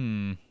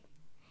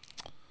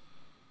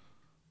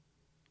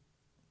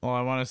 Well,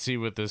 I want to see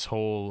what this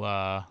whole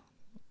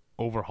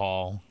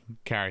overhaul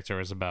character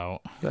is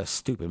about. You got a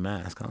stupid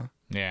mask, huh?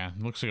 Yeah,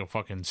 looks like a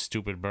fucking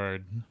stupid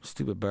bird.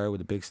 Stupid bird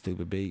with a big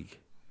stupid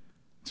beak.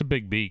 It's a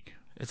big beak.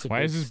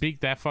 Why is his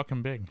beak that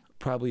fucking big?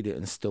 Probably to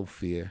instill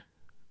fear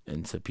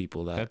into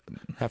people that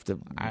have to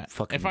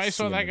fucking. If I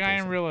saw that guy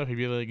in real life, he'd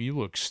be like, "You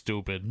look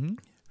stupid."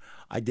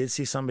 I did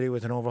see somebody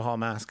with an overhaul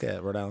mask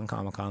at Rhode Island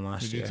Comic Con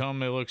last year. Did you tell them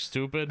they look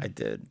stupid? I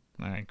did.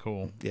 All right,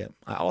 cool. Yeah,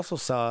 I also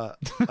saw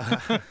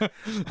a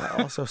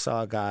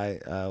guy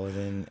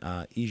within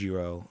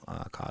Ijiro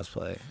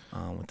cosplay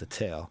with the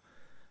tail,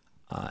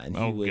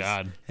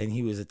 and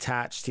he was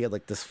attached. He had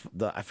like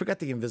I forget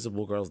the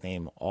Invisible Girl's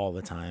name all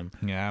the time.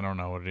 Yeah, I don't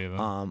know it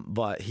either.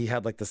 But he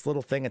had like this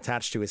little thing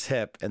attached to his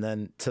hip, and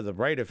then to the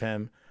right of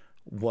him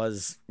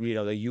was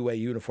the UA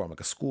uniform, like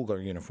a schoolgirl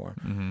uniform.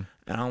 Mm-hmm.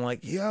 And I'm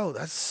like, yo,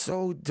 that's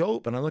so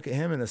dope. And I look at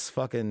him in this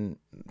fucking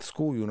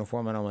school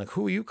uniform, and I'm like,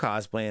 who are you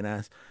cosplaying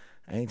as?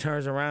 And he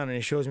turns around and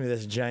he shows me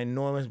this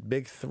ginormous,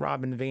 big,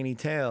 throbbing, veiny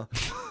tail.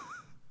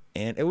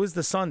 And it was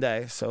the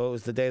Sunday, so it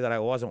was the day that I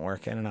wasn't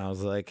working, and I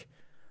was like,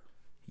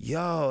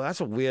 yo,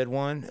 that's a weird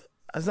one.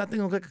 Does that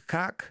thing look like a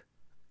cock?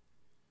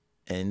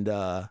 And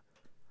I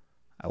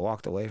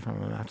walked away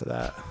from him after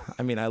that.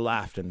 I mean, I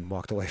laughed and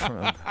walked away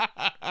from him.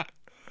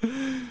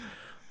 I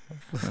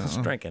was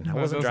drinking. I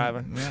wasn't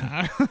driving.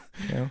 Yeah.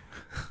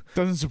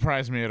 Doesn't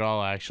surprise me at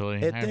all,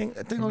 actually. It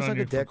thing looks like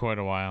a dick. For quite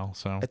a while,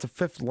 so it's a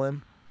fifth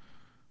limb.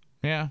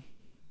 Yeah,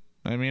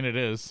 I mean it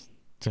is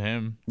to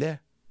him. Yeah,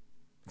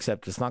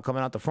 except it's not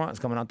coming out the front; it's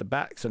coming out the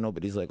back. So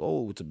nobody's like,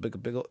 "Oh, it's a big."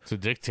 It's a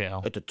dick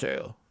tail. It's a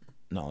tail.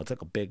 No, it's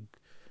like a big,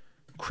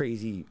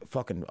 crazy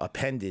fucking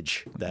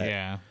appendage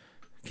that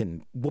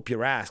can whoop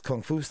your ass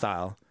kung fu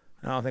style.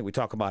 I don't think we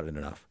talk about it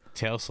enough.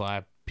 Tail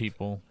slap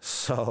people.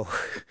 So,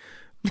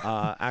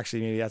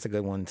 actually, maybe that's a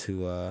good one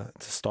to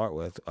start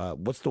with.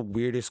 What's the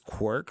weirdest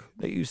quirk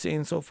that you've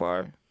seen so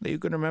far that you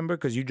can remember?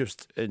 Because you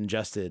just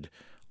ingested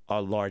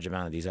a large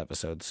amount of these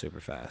episodes super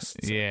fast.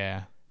 So.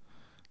 Yeah.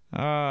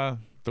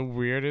 The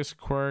weirdest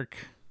quirk,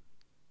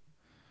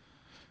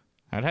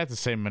 I'd have to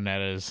say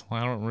Monetta's.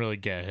 I don't really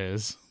get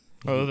his.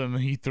 Other than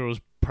he throws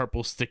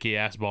purple sticky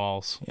ass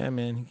balls. Yeah,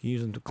 man. He can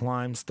use them to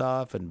climb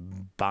stuff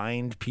and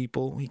bind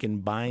people. He can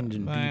bind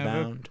and be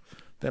bound.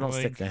 They don't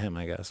stick to him,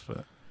 I guess,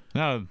 but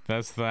no,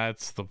 that's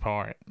the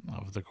part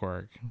of the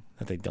quirk.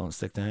 That they don't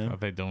stick to him? That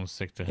they don't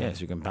stick to him. Yeah,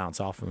 so you can bounce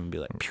off him and be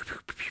like, pew, pew,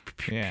 pew, pew,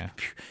 pew, yeah.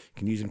 Pew, pew. You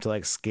can use him to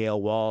like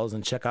scale walls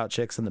and check out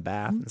chicks in the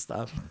bath and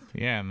stuff.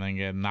 Yeah, and then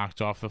get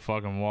knocked off the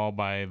fucking wall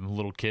by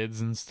little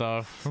kids and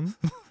stuff.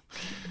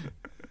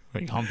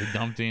 Like Humpty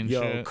Dumpty and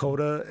shit. Yo,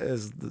 Koda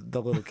is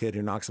the little kid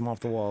who knocks him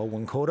off the wall.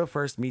 When Koda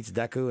first meets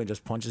Deku and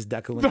just punches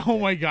Deku in the Oh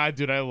my god,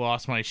 dude, I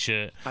lost my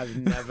shit. I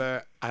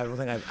don't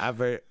think I've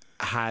ever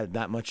had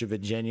that much of a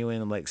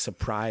genuine like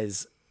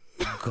surprise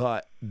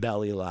gut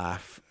belly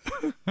laugh.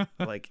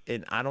 I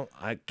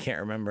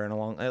can't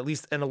remember at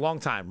least in a long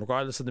time,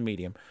 regardless of the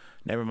medium.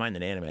 Never mind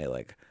an anime.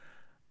 Like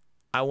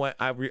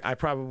I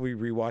probably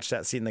rewatched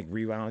that scene, like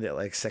rewound it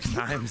like 6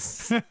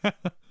 times.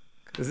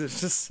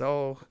 It's just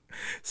so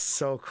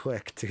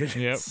quick, dude.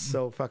 Yep. It's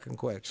so fucking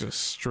quick.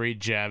 Just straight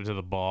jab to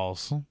the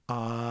balls.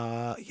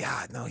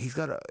 Yeah, no,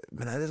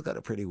 Meneda's got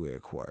a pretty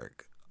weird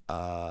quirk.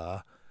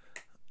 Yeah,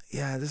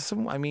 there's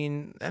some. I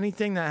mean,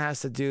 anything that has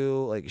to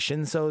do like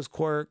Shinso's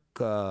quirk,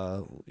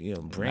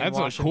 brainwashing.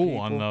 That's a cool people.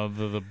 one though.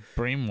 The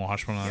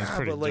brainwash one. That's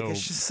pretty but like dope.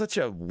 it's just such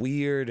a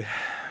weird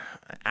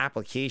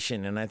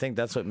application, and I think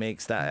that's what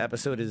makes that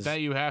episode is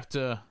that you have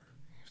to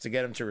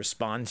get him to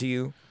respond to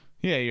you.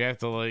 Yeah, you have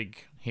to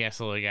like. He has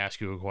to like ask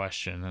you a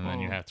question, and then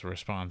you have to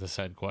respond to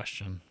said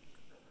question.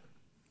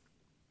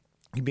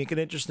 You make an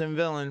interesting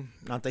villain.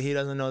 Not that he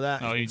doesn't know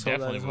that. Oh, he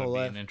definitely would be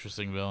life. an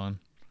interesting villain.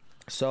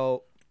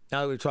 So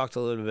now that we've talked a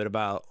little bit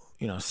about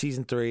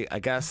season 3, I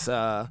guess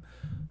my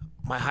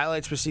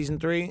highlights for season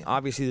 3,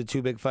 obviously the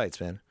 2 big fights,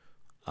 man.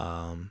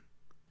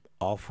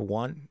 All for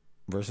One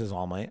versus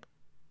All Might,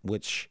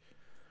 which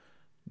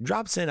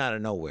drops in out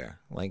of nowhere.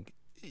 Like,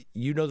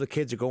 the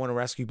kids are going to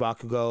rescue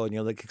Bakugo, and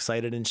you're like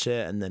excited and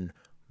shit, and then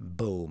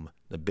boom,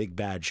 the big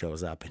bad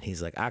shows up, and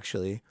he's like,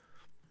 actually,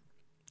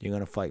 you're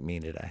gonna fight me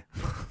today.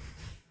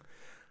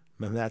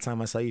 Remember that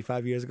time I saw you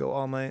 5 years ago,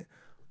 All Might?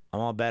 I'm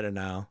all better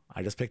now.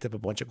 I just picked up a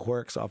bunch of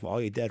quirks off all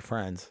your dead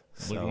friends.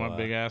 Look at my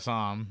big ass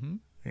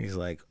arm. He's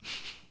like,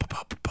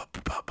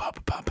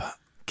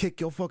 kick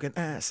your fucking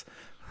ass.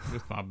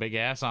 With my big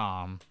ass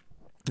arm.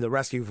 The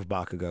rescue for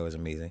Bakugo is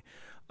amazing.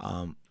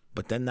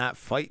 But then that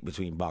fight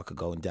between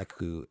Bakugo and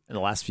Deku in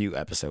the last few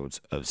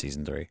episodes of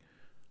season 3,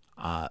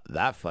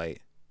 that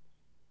fight,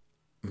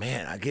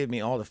 man, it gave me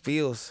all the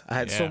feels. I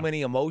had so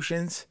many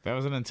emotions. That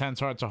was an intense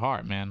heart to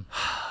heart, man.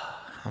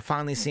 I'm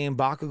finally seeing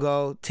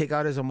Bakugo take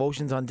out his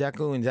emotions on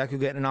Deku, and Deku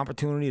getting an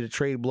opportunity to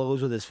trade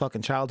blows with his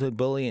fucking childhood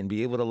bully and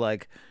be able to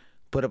like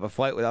put up a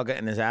fight without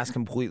getting his ass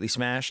completely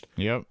smashed.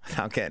 Yep.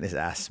 Without getting his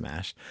ass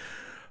smashed.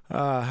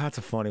 That's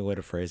a funny way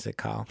to phrase it,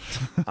 Kyle.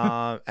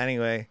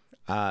 Anyway,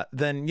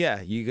 then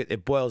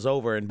it boils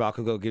over, and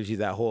Bakugo gives you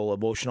that whole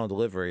emotional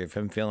delivery of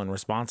him feeling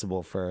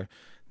responsible for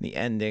the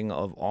ending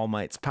of All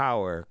Might's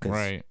power,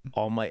 because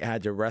All Might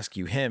had to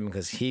rescue him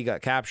because he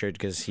got captured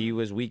because he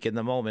was weak in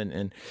the moment,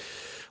 and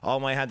All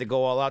Might had to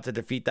go all out to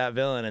defeat that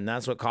villain, and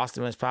that's what cost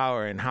him his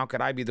power. And how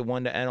could I be the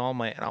one to end All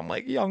Might? And I'm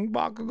like, young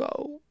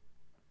Bakugo.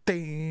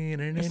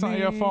 It's not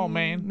your fault,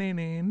 man.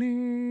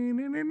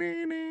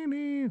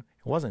 It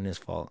wasn't his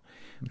fault.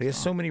 There's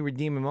so many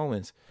redeeming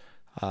moments.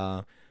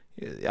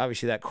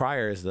 Obviously, that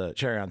crier is the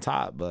cherry on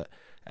top, but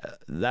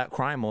that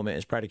crying moment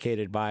is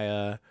predicated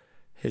by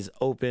his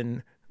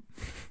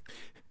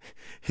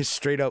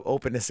straight up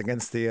openness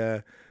against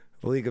the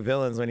League of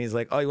Villains when he's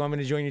like, "Oh, you want me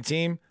to join your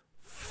team?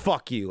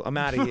 Fuck you. I'm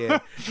out of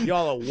here.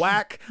 Y'all are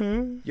whack.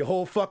 Your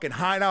whole fucking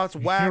hideout's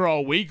whack. You're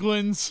all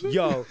weaklings."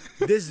 Yo,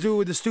 this dude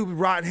with the stupid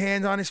rotten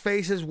hands on his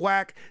face is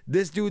whack.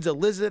 This dude's a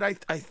lizard, I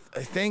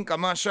think.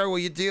 I'm not sure what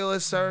your deal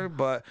is, sir,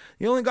 but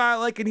the only guy I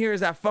like in here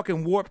is that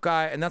fucking Warp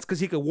guy, and that's because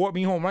he could warp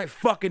me home right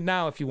fucking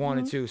now if you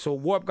wanted to. So,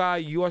 Warp guy,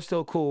 you are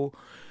still cool.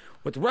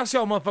 But the rest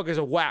of y'all motherfuckers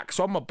are whack,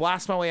 so I'm going to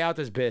blast my way out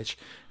this bitch.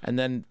 And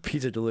then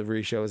pizza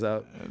delivery shows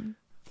up.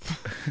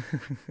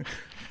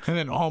 And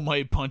then All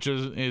Might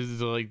punches is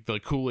like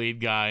the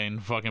Kool-Aid guy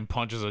and fucking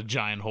punches a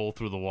giant hole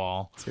through the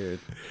wall. Dude,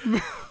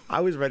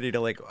 I was ready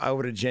to I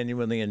would have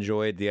genuinely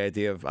enjoyed the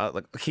idea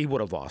of he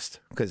would have lost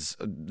because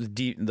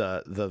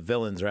the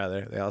villains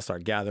rather, they all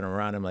start gathering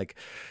around him like,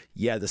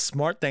 yeah, the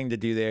smart thing to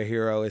do there,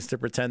 hero, is to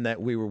pretend that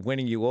we were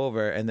winning you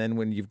over, and then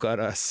when you've got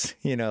us,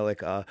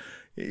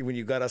 when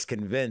you got us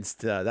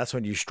convinced, that's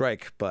when you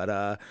strike.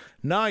 But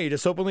no, you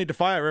just openly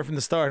defy it right from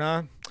the start,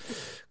 huh?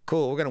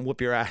 Cool, we're gonna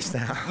whoop your ass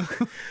now.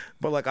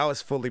 But I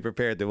was fully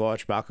prepared to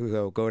watch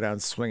Bakugo go down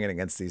swinging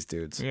against these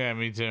dudes. Yeah,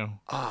 me too.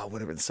 Oh, it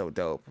would have been so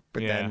dope.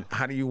 But then,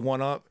 how do you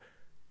one up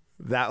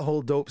that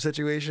whole dope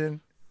situation?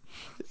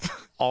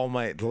 All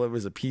Might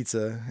delivers a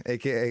pizza,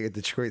 aka a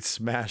Detroit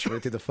smash,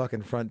 right through the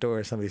fucking front door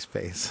of somebody's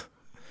face.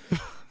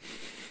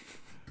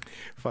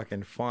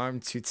 Fucking farm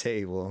to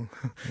table.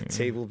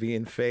 Table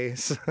being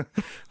face.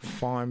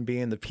 Farm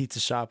being the pizza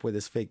shop where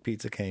this fake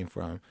pizza came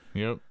from.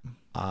 Yep.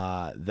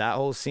 That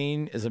whole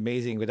scene is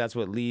amazing, but that's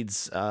what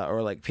leads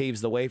or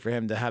paves the way for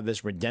him to have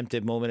this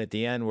redemptive moment at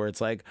the end where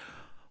it's like,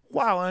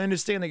 wow, I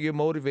understand that you're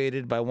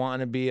motivated by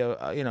wanting to be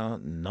a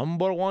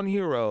number one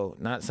hero.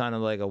 Not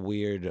sounding like a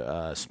weird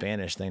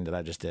Spanish thing that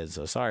I just did.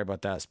 So sorry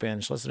about that,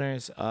 Spanish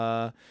listeners.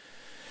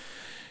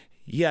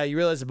 Yeah, you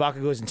realize that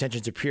Bakugo's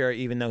intentions are pure,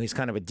 even though he's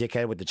kind of a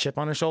dickhead with the chip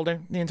on his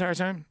shoulder the entire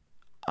time,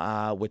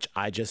 which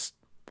I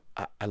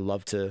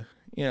love to,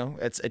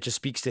 it just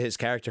speaks to his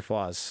character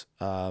flaws,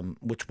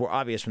 which were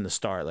obvious from the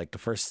start. Like the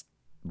first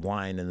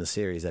line in the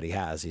series that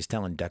he's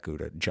telling Deku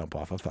to jump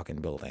off a fucking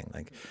building.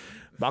 Like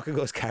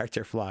Bakugo's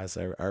character flaws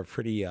are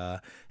pretty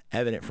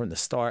evident from the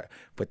start,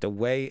 but the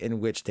way in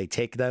which they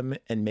take them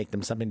and make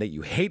them something that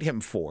you hate him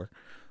for,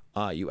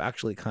 you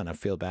actually kind of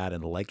feel bad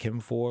and like him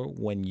for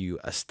when you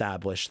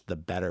establish the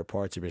better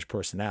parts of his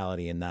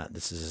personality and that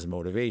this is his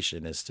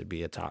motivation is to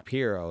be a top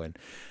hero. And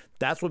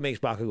That's what makes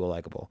Bakugo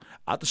likable.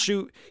 Out the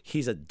shoot,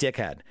 he's a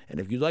dickhead.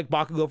 And if you like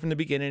Bakugo from the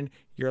beginning,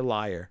 you're a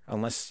liar.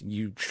 Unless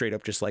you straight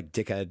up just like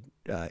dickhead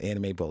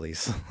anime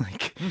bullies.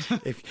 Like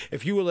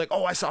if you were like,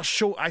 oh, I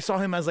saw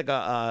him as like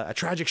a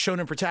tragic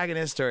shonen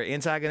protagonist or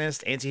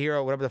antagonist,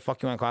 anti-hero, whatever the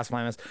fuck you want to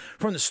classify him as,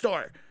 from the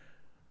start,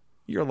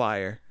 you're a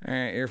liar. All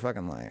right, you're a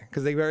fucking liar.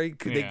 Because they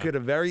could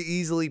have very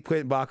easily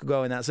put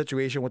Bakugo in that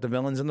situation with the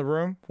villains in the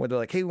room, where they're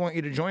like, hey, we want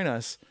you to join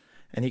us.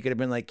 And he could have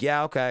been like,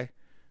 yeah, okay.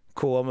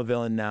 Cool, I'm a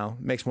villain now.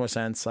 Makes more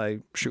sense. I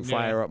shoot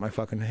fire up my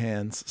fucking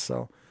hands.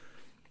 So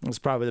it's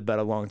probably the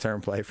better long-term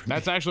play for me.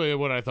 That's actually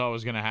what I thought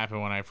was going to happen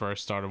when I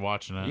first started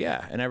watching it.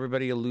 Yeah, and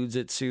everybody alludes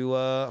it to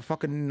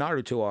fucking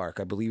Naruto arc.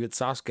 I believe it's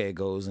Sasuke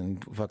goes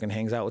and fucking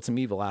hangs out with some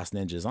evil ass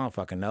ninjas. I don't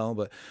fucking know,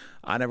 but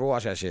I never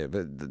watched that shit.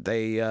 But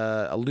they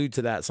allude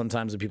to that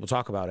sometimes when people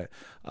talk about it.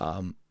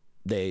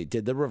 They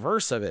did the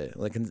reverse of it,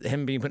 like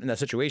him being put in that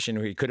situation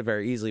where he could have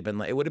very easily been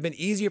like, it would have been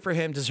easier for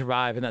him to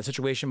survive in that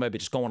situation by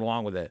just going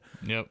along with it.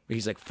 Yep.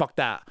 He's like, fuck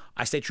that.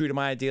 I stay true to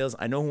my ideals.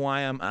 I know who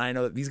I am, and I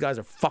know that these guys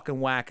are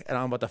fucking whack, and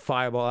I'm about to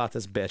fireball out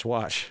this bitch.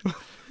 Watch.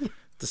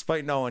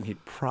 Despite knowing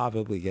he'd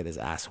probably get his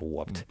ass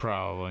whooped.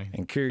 Probably.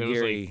 And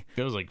Kirigiri,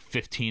 there was like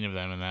 15 of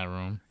them in that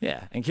room.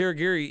 Yeah, and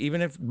Kirigiri,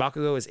 even if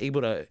Bakugo is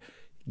able to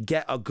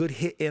get a good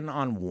hit in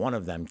on one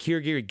of them,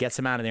 Kirigiri gets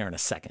him out of there in a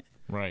second.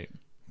 Right.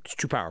 It's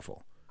too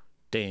powerful.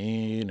 I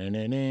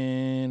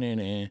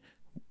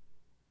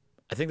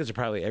think those are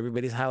probably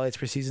everybody's highlights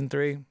for season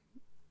 3.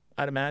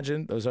 I'd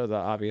imagine those are the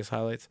obvious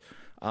highlights.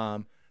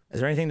 Is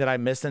there anything that I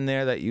missed in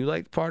there that you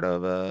liked part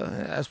of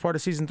as part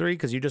of season 3?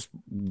 Because you just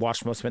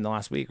watched most of it in the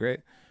last week, right?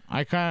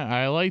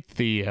 I liked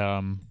the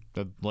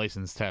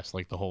license test,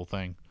 like the whole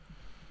thing.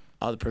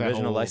 Oh, the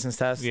provisional license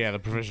test. Yeah, the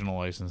provisional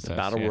license test.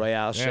 Battle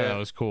Royale shit. Yeah, that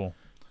was cool.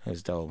 It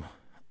was dope.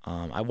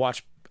 I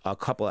watched a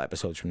couple of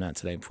episodes from that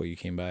today before you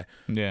came by.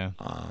 Yeah.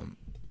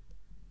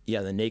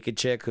 Yeah, the naked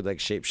chick who like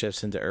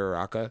shapeshifts into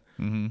Uraraka.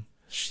 Mm-hmm.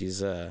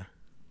 She's an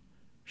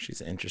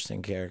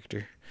interesting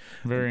character.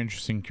 Very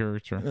interesting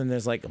character. And then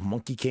there's like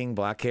Monkey King,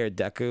 black-haired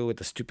Deku with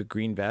the stupid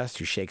green vest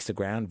who shakes the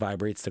ground,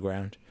 vibrates the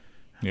ground.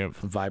 Yep.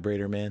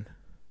 Vibrator Man.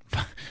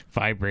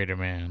 Vibrator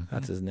Man.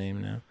 That's his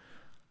name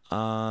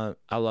now.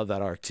 I love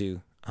that arc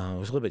too. It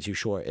was a little bit too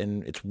short,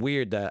 and it's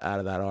weird that out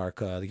of that arc,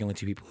 the only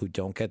two people who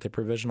don't get their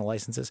provisional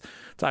licenses,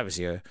 it's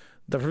obviously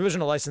the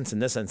provisional license in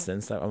this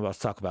instance that I'm about to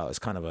talk about is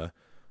kind of a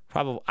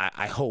probably,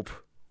 I hope,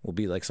 will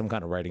be like some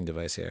kind of writing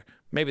device here.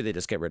 Maybe they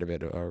just get rid of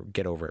it or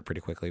get over it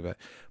pretty quickly. But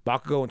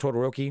Bakugo and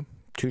Todoroki,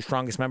 two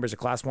strongest members of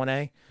Class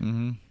 1A,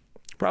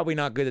 probably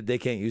not good that they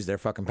can't use their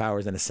fucking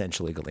powers in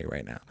Ascension legally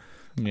right now.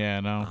 Yeah,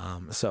 no.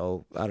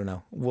 So I don't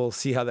know. We'll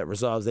see how that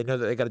resolves. They know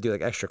that they got to do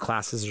like extra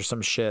classes or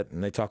some shit,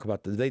 and they talk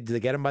about did they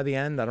get them by the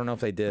end? I don't know if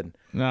they did.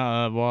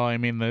 No, well, I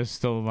mean, they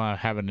still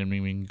haven't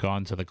even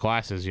gone to the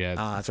classes yet.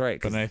 That's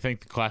right. But I think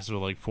the classes were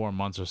like 4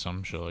 months or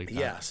some shit like that.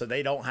 Yeah, so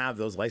they don't have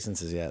those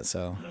licenses yet.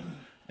 So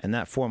in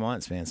that 4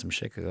 months, man, some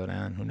shit could go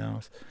down. Who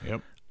knows?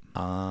 Yep.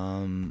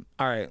 All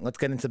right, let's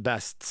get into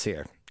bests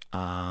here.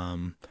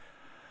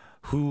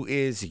 Who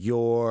is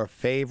your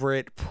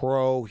favorite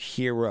pro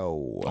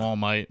hero? All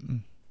Might.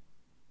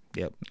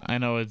 Yep. I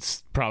know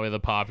it's probably the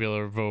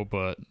popular vote,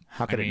 but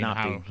how could it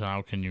not be?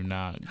 How can you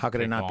not? How could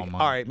it not be?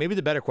 All right, maybe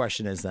the better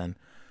question is then,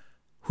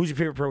 who's your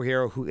favorite pro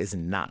hero who is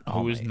not All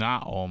Might? Who is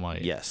not All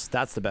Might? Yes,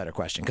 that's the better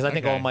question because I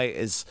think All Might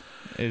is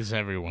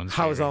everyone's.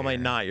 How favorite is All Might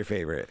hero. not your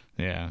favorite?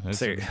 Yeah,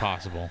 it's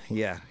impossible.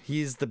 Yeah,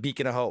 he's the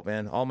beacon of hope,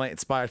 man. All Might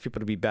inspires people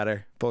to be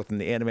better, both in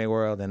the anime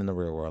world and in the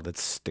real world.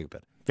 It's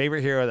stupid.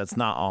 Favorite hero that's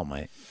not All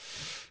Might?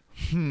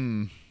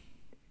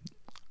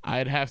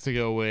 I'd have to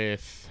go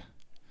with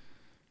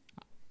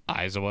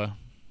Aizawa.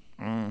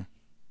 Yeah,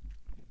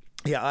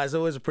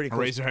 Aizawa is a pretty cool.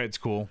 Razorhead's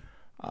cool.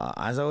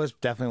 Aizawa is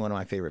definitely one of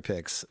my favorite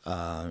picks,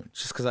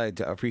 just because I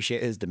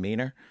appreciate his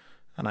demeanor.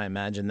 And I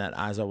imagine that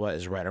Aizawa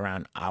is right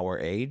around our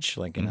age,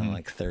 like, you know,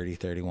 like 30,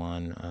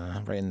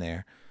 31, right in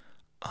there.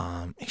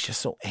 He's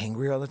just so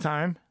angry all the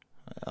time.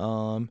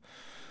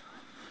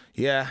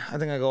 Yeah, I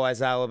think I go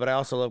Aizawa, but I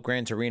also love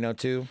Gran Torino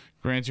too.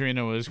 Gran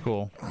Torino is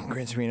cool.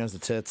 Gran Torino's the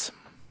tits.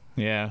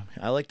 Yeah.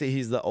 I like that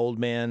he's the old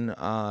man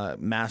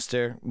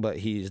master, but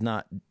he's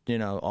not, you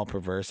know, all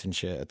perverse and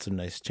shit. It's a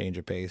nice change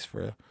of pace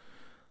for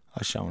a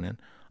shonen.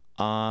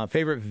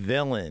 Favorite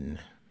villain?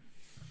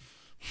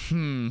 I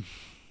mean,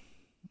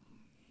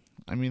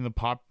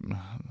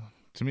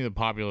 to me, the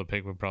popular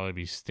pick would probably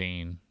be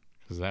Stain,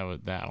 because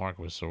that arc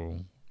was so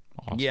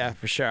awesome. Yeah,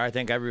 for sure. I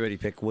think everybody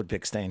would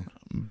pick Stain.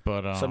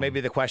 But so maybe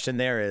the question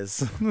there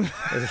is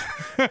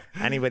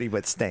anybody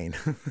but Stain.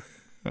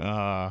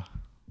 I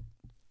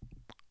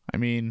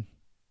mean,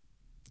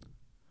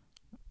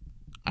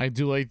 I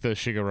do like the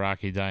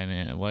Shigaraki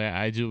dynamic. Like,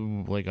 I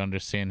do like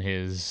understand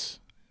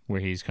where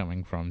he's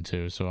coming from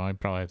too. So I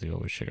probably have to go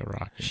with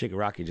Shigaraki.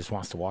 Shigaraki just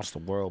wants to watch the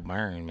world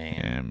burn, man.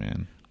 Yeah,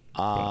 man.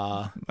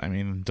 I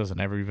mean,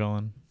 doesn't every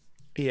villain?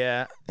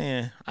 Yeah.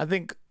 I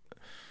think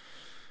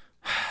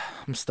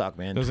I'm stuck,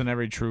 man. Doesn't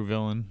every true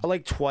villain? I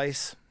like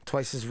Twice.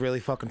 Twice is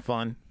really fucking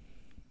fun.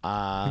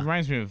 He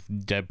reminds me of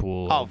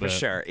Deadpool. A Oh, little for bit.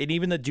 sure. And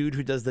even the dude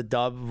who does the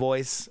dub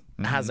voice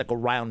has like a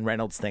Ryan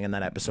Reynolds thing in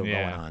that episode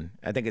Yeah. going on.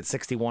 I think it's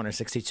 61 or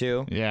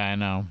 62. Yeah, I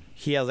know.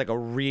 He has like a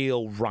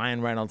real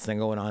Ryan Reynolds thing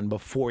going on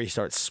before he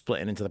starts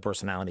splitting into the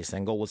personalities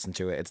thing. Go listen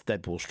to it. It's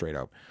Deadpool straight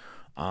up.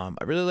 I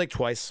really like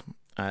Twice,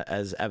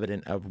 as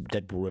evident of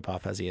Deadpool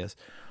ripoff as he is.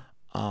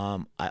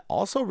 I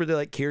also really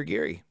like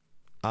Kirigiri.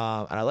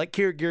 And I like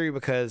Kirigiri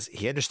because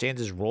he understands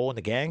his role in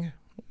the gang.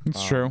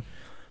 It's true.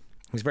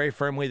 He's very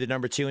firmly the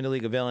number 2 in the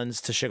League of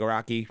Villains to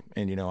Shigaraki.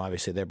 And,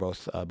 obviously they're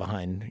both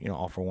behind,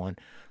 All for One.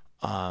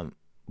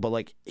 But,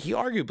 like, he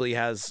arguably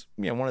has,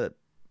 one of the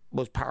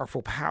most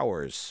powerful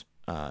powers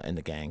in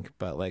the gang.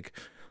 But, like,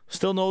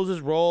 still knows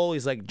his role.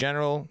 He's, like,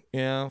 general,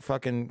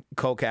 fucking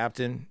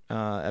co-captain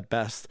at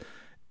best.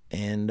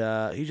 And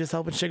he's just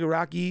helping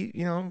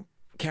Shigaraki,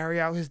 carry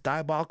out his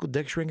diabolical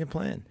dick-shrinking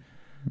plan.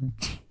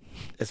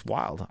 It's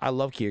wild. I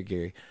love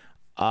Kirigiri.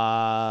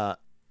 But,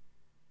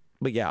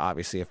 yeah,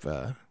 obviously, if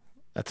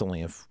that's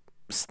only if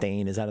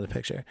Stain is out of the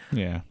picture.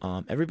 Yeah.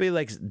 Everybody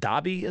likes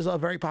Dobby is a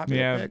very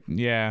popular pick.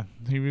 Yeah.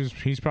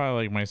 He's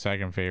probably like my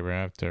second favorite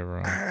after.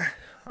 I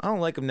don't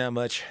like him that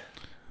much.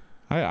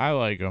 I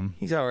like him.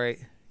 He's all right.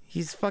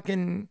 He's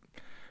fucking.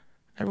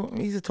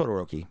 He's a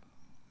Todoroki.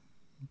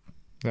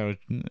 That would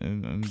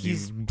you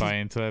buy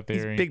into that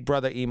He's theory? Big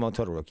Brother emo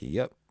Todoroki.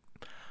 Yep.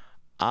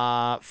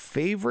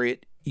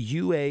 Favorite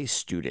UA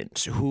student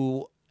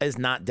who is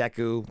not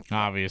Deku.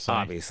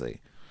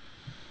 Obviously.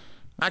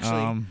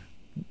 Actually,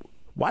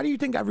 why do you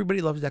think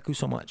everybody loves Deku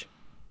so much?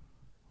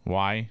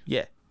 Why?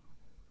 Yeah.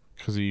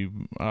 Because he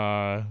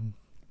kind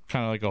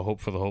of like a hope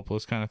for the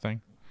hopeless kind of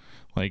thing.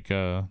 Like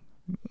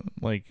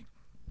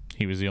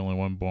he was the only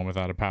one born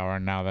without a power,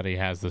 and now that he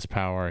has this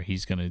power,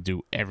 he's gonna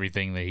do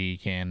everything that he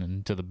can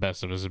and to the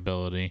best of his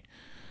ability.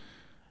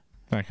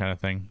 That kind of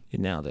thing. You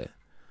nailed it.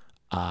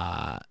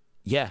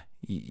 Yeah.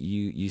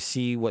 You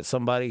see what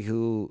somebody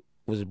who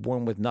was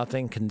born with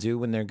nothing can do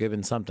when they're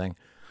given something.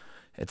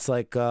 It's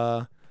like,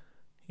 I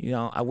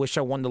wish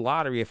I won the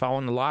lottery. If I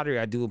won the lottery,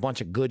 I'd do a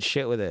bunch of good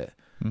shit with it.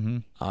 Mm-hmm.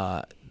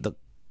 The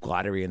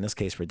lottery in this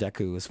case for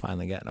Deku is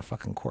finally getting a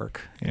fucking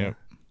quirk. Yep.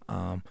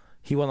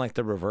 He won like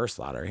the reverse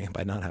lottery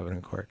by not having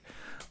a quirk.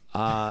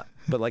 But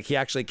like he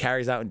actually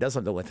carries out and does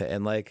something with it.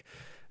 And like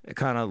it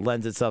kind of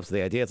lends itself to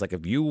the idea. It's like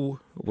if you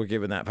were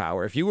given that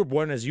power, if you were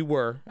born as you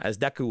were, as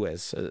Deku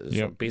is,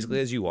 so basically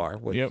as you are,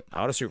 without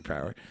a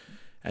superpower,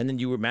 and then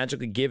you were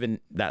magically given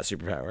that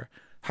superpower,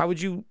 how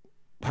would you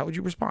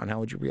respond? How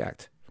would you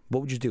react? What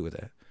would you do with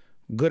it?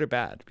 Good or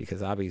bad?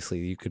 Because obviously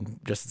you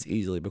can just as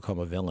easily become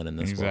a villain in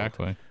this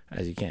world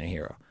as you can a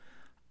hero.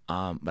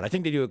 But I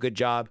think they do a good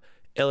job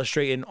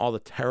illustrating all the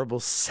terrible,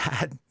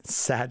 sad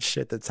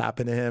shit that's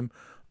happened to him,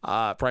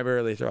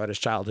 primarily throughout his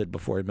childhood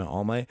before he met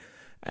All Might.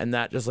 And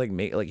that just like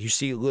you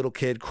see a little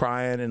kid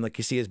crying and like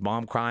you see his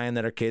mom crying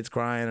that her kid's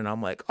crying. And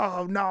I'm like,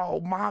 oh no,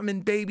 mom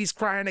and babies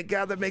crying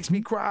together makes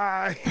me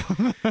cry.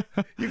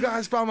 You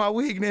guys found my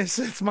weakness.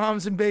 It's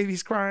moms and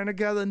babies crying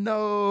together.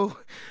 No.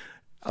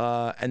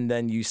 And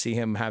then you see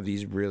him have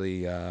these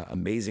really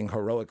amazing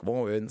heroic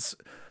moments.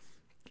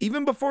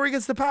 Even before he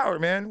gets the power,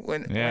 man.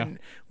 When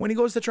he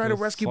goes to try to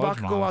rescue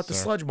Bakugo out the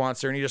sludge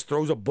monster and he just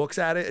throws up books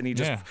at it and he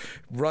just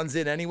runs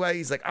in anyway.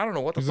 He's like, I don't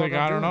know what the fuck I'm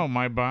doing. I don't know.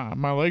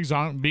 My legs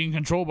aren't being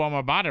controlled by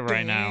my body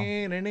right now.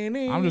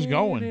 I'm just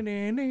going.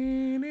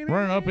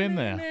 Running up in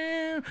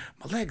there.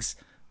 My legs,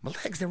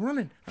 they're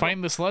running.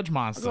 Fighting the sludge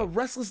monster. I got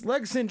restless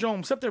leg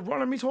syndrome, except they're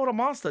running me toward a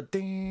monster.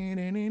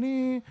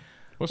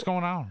 What's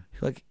going on?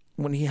 Like,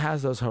 when he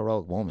has those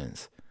heroic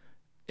moments,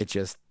 it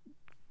just...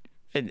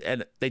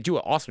 And they do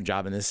an awesome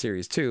job in this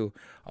series, too,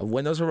 of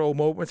when those heroic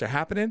moments are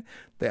happening,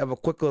 they have a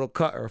quick little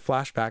cut or a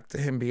flashback to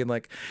him being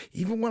like,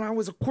 even when I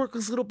was a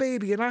quirkless little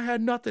baby and I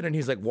had nothing, and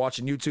he's like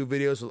watching YouTube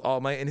videos with All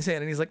Might in his hand,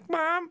 and he's like,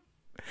 Mom,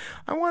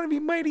 I want to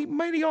be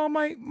mighty All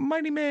Might,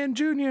 Mighty Man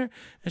Jr.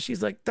 And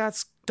she's like,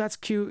 that's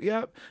cute,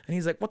 yep. And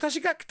he's like,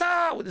 watashi ga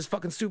kita, with his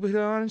fucking stupid hood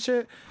on and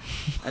shit.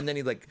 And then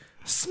he like,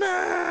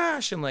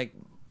 smash, and like,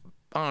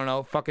 I don't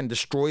know, fucking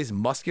destroys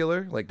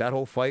Muscular, like that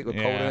whole fight with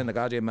Koda in the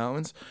goddamn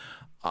mountains.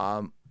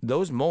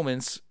 Those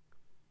moments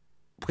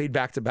played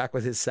back to back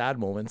with his sad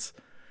moments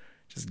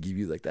just give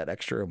you like that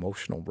extra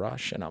emotional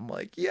rush. And I'm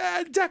like,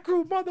 yeah,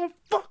 Deku,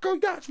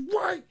 motherfucker, that's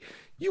right.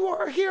 You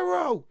are a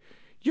hero.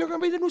 You're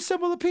going to be the new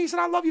symbol of peace,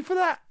 and I love you for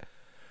that.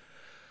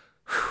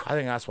 I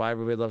think that's why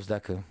everybody loves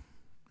Deku.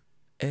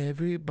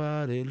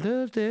 Everybody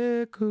loves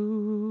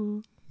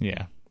Deku.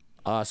 Yeah.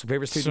 So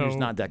favorite student who's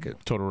not Deku?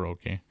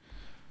 Todoroki.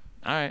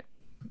 All right.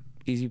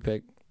 Easy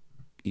pick.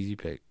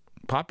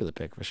 Popular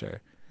pick for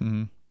sure.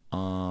 Mm-hmm.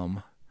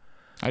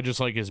 I just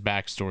like his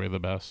backstory the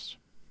best.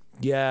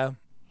 Yeah.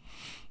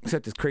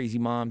 Except his crazy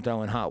mom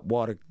throwing hot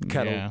water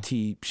kettle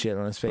tea shit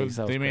on his face.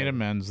 They made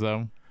amends,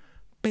 though.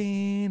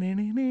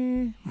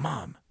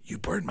 Mom, you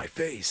burned my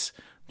face.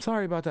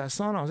 Sorry about that,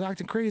 son. I was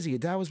acting crazy. Your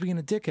dad was being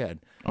a dickhead.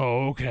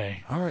 Oh,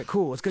 okay. All right,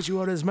 cool. Let's get you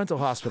out of this mental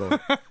hospital.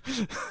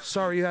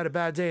 Sorry you had a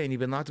bad day and you've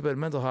been locked up in a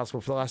mental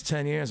hospital for the last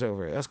 10 years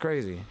over it. That's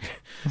crazy.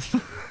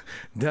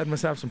 Dad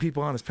must have some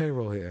people on his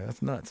payroll here.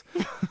 That's nuts.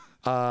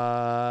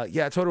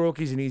 Yeah,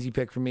 Todoroki's an easy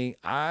pick for me.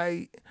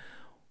 I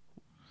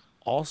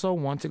also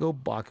want to go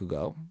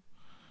Bakugo,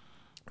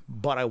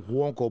 but I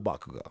won't go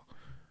Bakugo.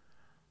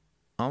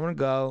 I'm gonna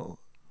go.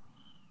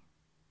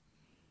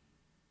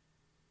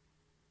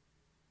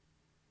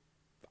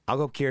 I'll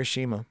go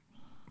Kirishima,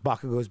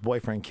 Bakugo's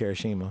boyfriend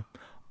Kirishima,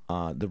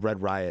 the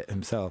Red Riot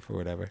himself or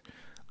whatever,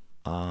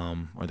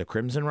 or the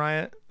Crimson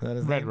Riot. Is that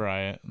his Red name?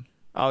 Riot.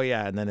 Oh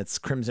yeah, and then it's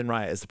Crimson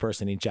Riot is the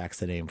person he jacks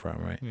the name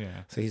from, right?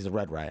 Yeah. So he's the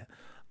Red Riot.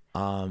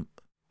 Going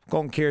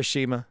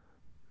Kirishima,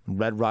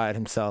 Red Riot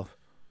himself,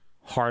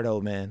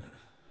 Hardo man.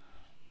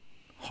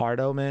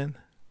 Hardo man.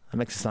 That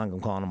makes it sound like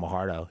I'm calling him a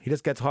hardo. He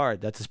just gets hard.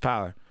 That's his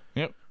power.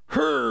 Yep.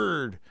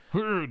 Herd.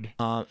 Herd.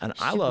 And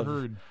I Super love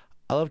herd.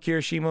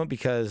 Kirishima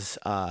because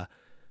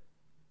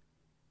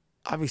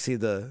obviously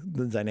the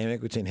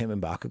dynamic between him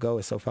and Bakugo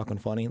is so fucking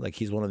funny. Like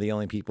he's one of the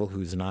only people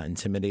who's not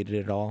intimidated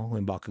at all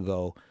when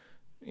Bakugo,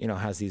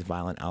 has these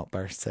violent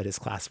outbursts at his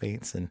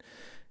classmates and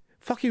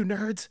fuck you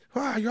nerds.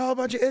 Ah, you're all a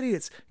bunch of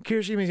idiots.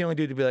 Kirishima's the only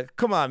dude to be like,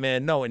 come on,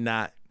 man, no we're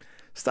not.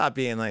 Stop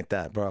being like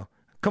that, bro.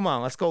 Come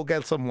on, let's go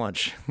get some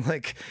lunch.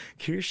 Like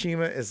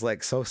Kirishima is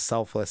like so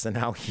selfless in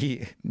how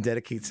he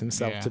dedicates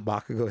himself to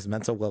Bakugo's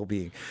mental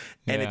well-being.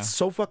 And it's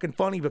so fucking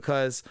funny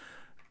because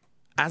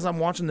as I'm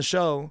watching the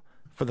show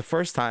for the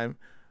first time,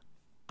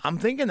 I'm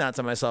thinking that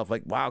to myself,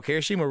 like, wow,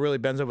 Kirishima really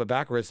bends over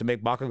backwards to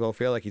make Bakugo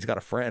feel like he's got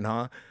a friend,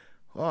 huh?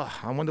 Oh,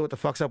 I wonder what the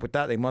fuck's up with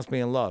that. They must be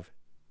in love.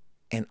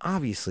 And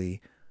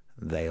obviously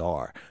they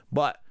are.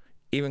 But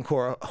even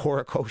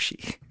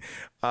Horikoshi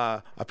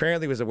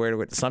apparently was aware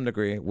of it to some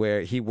degree,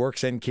 where he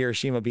works in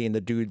Kirishima being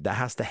the dude that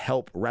has to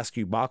help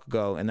rescue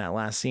Bakugo in that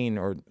last scene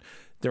or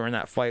during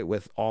that fight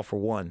with All For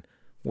One,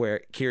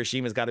 where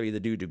Kirishima's got to be the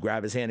dude to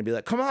grab his hand and be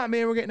like, come on,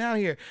 man, we're getting out of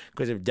here.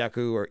 Because if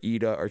Deku or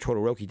Ida or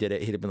Todoroki did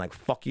it, he'd have been like,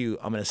 fuck you,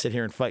 I'm going to sit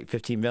here and fight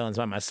 15 villains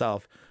by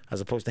myself as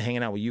opposed to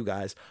hanging out with you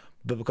guys.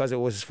 But because it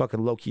was his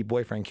fucking low-key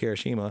boyfriend,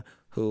 Kirishima,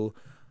 who,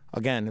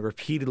 again,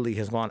 repeatedly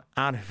has gone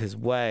out of his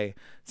way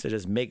to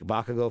just make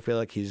Bakugo feel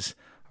like he's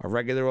a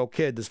regular old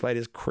kid despite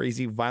his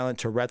crazy, violent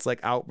Tourette's-like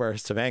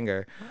outbursts of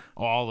anger.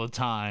 All the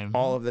time.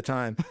 All of the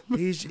time.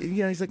 He's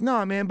like,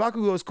 nah, man,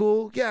 Bakugo's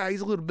cool. Yeah,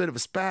 he's a little bit of a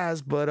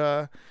spaz,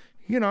 but,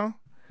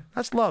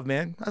 that's love,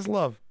 man. That's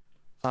love.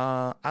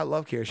 I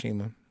love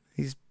Kirishima.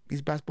 He's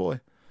best boy,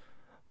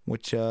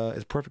 which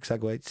is a perfect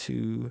segue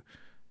to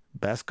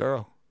best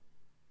girl.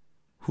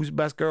 Who's the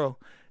best girl?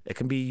 It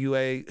can be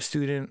UA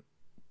student,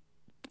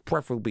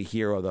 preferably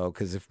hero, though,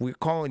 because if we're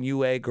calling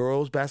UA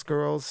girls best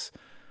girls,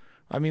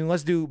 I mean,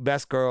 let's do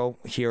best girl,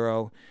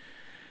 hero,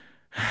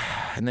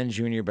 and then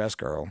junior best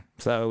girl,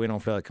 so we don't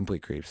feel like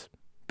complete creeps.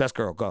 Best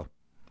girl, go.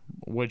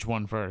 Which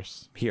one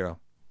first? Hero.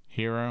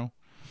 Hero?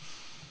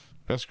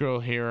 Best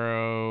girl,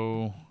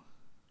 hero.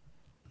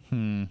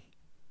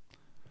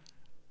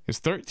 Is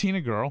 13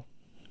 a girl?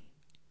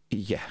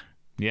 Yeah.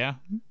 Yeah?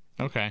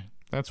 Okay.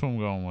 That's what I'm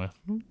going with.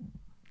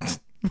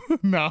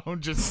 No,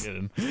 I'm just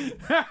kidding.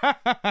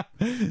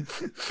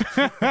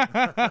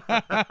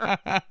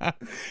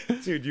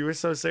 Dude, you were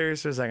so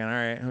serious for a second. All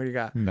right, who you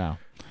got? No.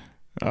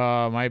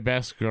 My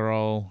best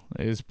girl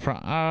is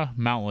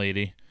Mount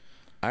Lady.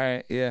 All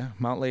right, yeah,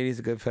 Mount Lady's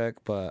a good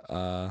pick, but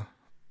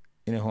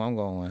you know who I'm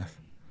going with?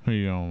 Who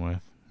you going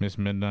with? Miss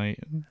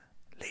Midnight?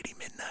 Lady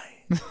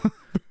Midnight.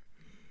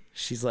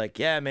 She's like,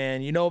 yeah,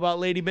 man, you know about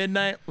Lady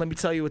Midnight? Let me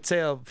tell you a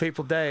tale.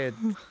 Fateful day,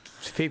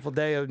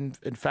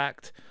 in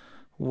fact,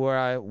 where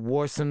I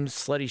wore some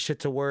slutty shit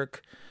to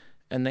work,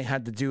 and they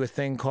had to do a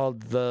thing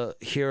called the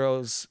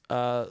Heroes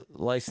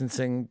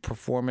Licensing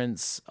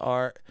Performance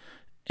Art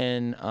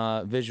and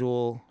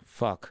Visual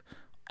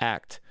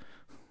Act,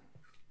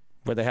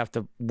 where they have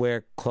to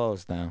wear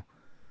clothes now.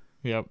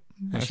 Yep.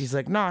 And she's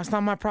like, no, it's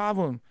not my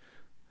problem.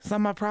 It's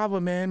not my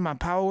problem, man. My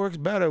power works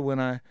better when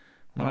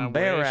I'm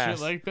bare ass.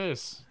 Shit like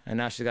this. And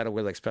now she's got to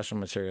wear like special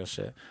material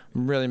shit.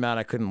 I'm really mad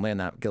I couldn't land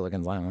that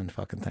Gilligan's Island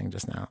fucking thing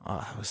just now. Oh,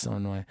 that was so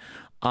annoying.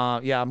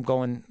 Yeah, I'm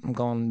going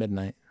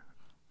Midnight.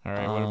 All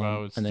right, what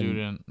about and then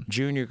student?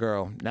 Junior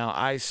girl. Now,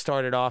 I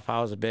started off,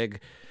 I was a big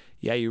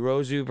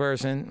Yayorozu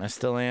person. I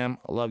still am.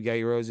 I love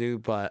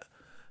Yayorozu, but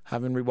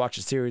having rewatched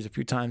the series a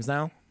few times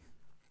now,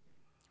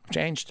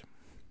 changed,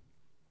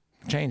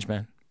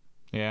 man.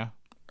 Yeah.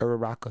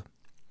 Uraraka.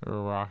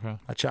 Uraraka.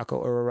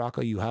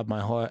 Uraraka, you have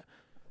my heart.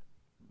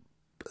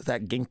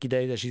 That Genki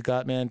Day that she's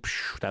got, man,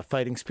 that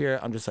fighting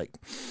spirit, I'm just like,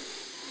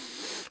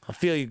 I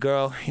feel you,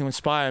 girl. You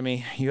inspire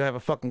me. You have a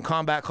fucking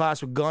combat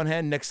class with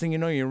Gunhead. Next thing you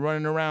know, you're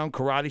running around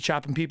karate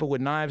chopping people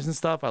with knives and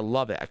stuff. I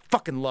love it. I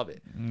fucking love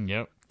it.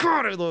 Yep.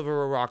 God, I love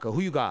Uraraka.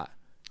 Who you got?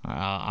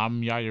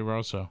 I'm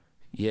Yayoroso.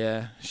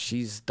 Yeah,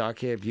 she's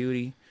dark-haired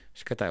beauty.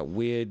 She's got that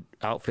weird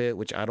outfit,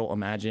 which I don't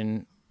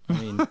imagine. I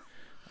mean,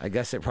 I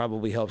guess it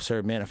probably helps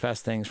her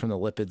manifest things from the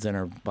lipids in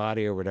her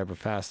body or whatever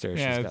faster.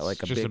 Yeah, she's got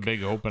like a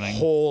big opening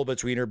hole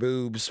between her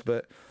boobs.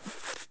 But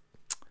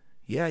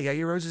yeah,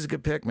 Yayorozu is a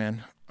good pick,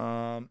 man.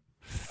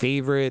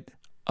 Favorite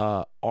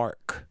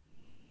arc.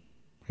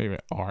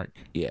 Favorite arc.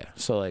 Yeah.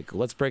 So like,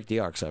 let's break the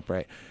arcs up,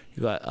 right?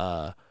 You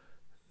got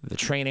the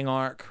training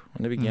arc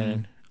in the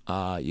beginning.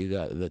 You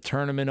got the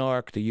tournament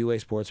arc, the UA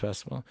Sports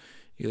Festival.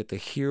 You got the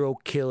Hero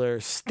Killer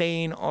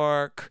Stain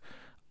arc.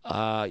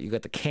 You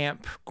got the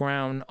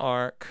campground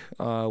arc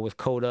with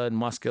Coda and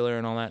Muscular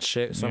and all that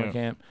shit. Summer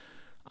camp.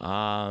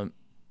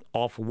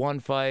 All for one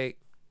fight.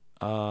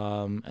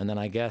 And then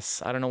I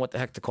guess I don't know what the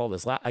heck to call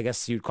this. I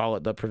guess you'd call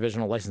it the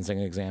provisional licensing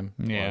exam.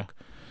 Yeah.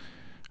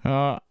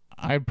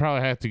 I'd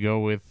probably have to go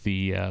with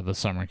the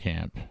summer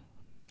camp.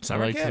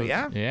 Summer camp,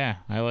 yeah. Yeah,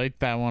 I like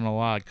that one a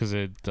lot because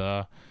it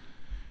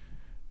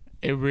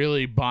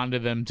really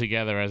bonded them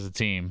together as a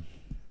team.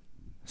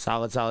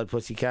 Solid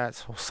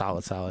Pussycats. Oh,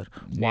 solid.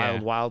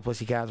 Yeah. Wild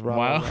Pussycats, bro.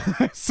 Wow.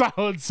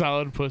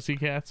 solid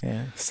Pussycats.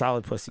 Yeah.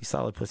 Solid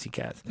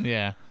Pussycats.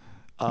 Yeah.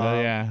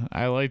 Yeah,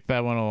 I like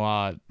that one a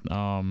lot.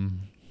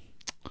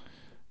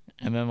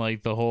 And then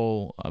like the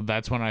whole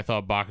that's when I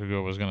thought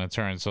Bakugo was going to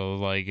turn. So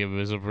like it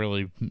was a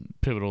really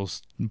pivotal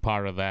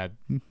part of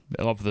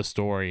the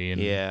story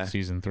in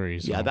season 3.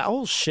 So. Yeah, that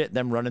whole shit,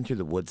 them running through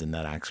the woods in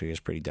that actually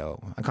is pretty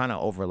dope. I kind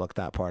of overlooked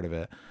that part of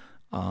it.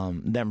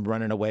 Them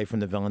running away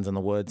from the villains in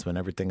the woods when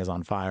everything is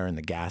on fire and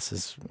the gas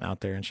is out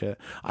there and shit.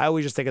 I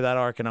always just think of that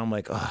arc and I'm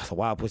like, oh, the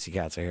wild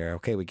Pussycats are here.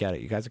 Okay, we get it.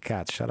 You guys are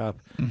cats. Shut up.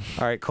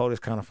 All right, Coda's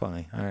kind of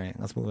funny. All right,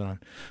 let's move on.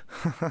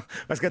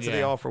 Let's get to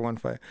the all for one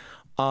fight.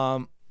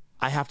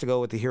 I have to go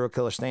with the Hero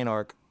Killer Stain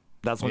arc.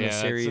 That's when the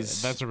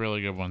series. That's a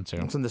really good one too.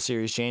 That's when the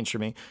series changed for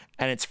me,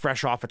 and it's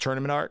fresh off a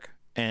tournament arc.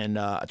 And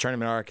a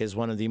tournament arc is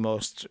one of the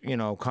most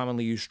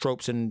commonly used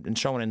tropes in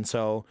shonen.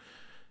 So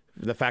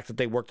the fact that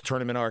they worked the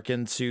tournament arc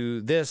into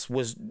this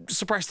was a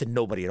surprise to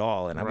nobody at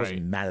all, and I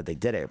wasn't mad that they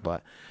did it.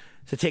 But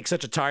to take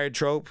such a tired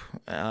trope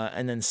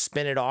and then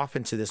spin it off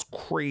into this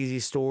crazy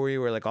story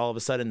where like all of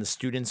a sudden the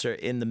students are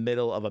in the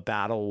middle of a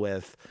battle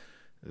with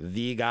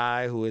the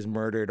guy who has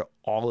murdered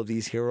all of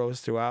these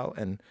heroes throughout,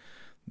 and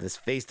this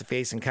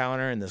face-to-face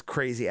encounter in this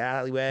crazy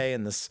alleyway,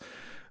 and this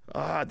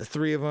the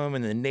three of them,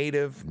 and the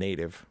native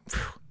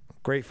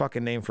great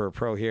fucking name for a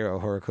pro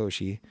hero,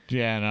 Horikoshi.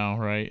 Yeah, I know,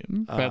 right?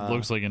 That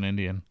looks like an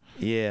Indian.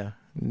 Yeah,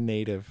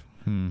 native.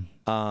 Man,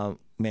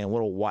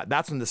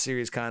 that's when the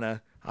series kind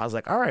of, I was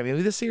like, all right,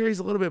 maybe this series is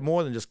a little bit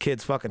more than just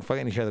kids fucking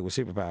fighting each other with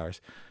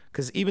superpowers,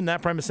 because even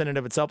that premise in and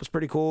of itself is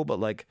pretty cool, but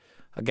like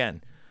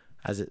again,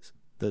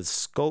 the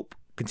scope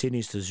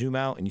continues to zoom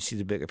out and you see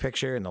the bigger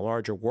picture and the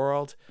larger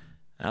world.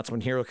 That's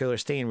when Hero Killer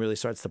Stain really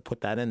starts to put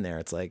that in there.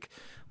 It's like,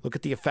 look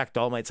at the effect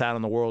All Might's had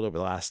on the world over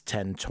the last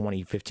 10,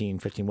 20, 15,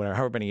 whatever,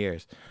 however many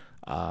years.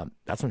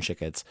 That's when shit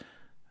gets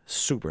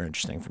super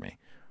interesting for me.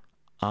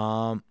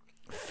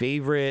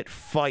 Favorite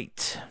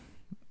fight?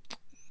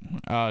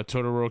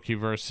 Todoroki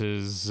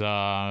versus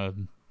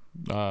Deku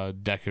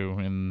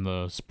in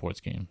the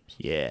sports games.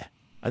 Yeah.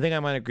 I think I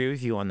might agree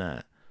with you on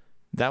that.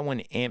 That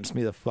one amps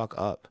me the fuck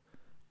up.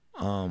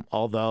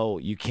 Although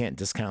you can't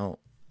discount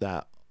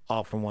that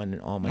All for One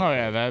and All Might. Oh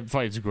yeah, that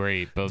fight's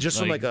great, but just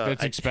from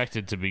it's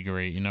expected to be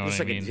great. You know what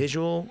I mean? Just like a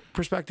visual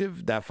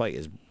perspective, that fight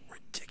is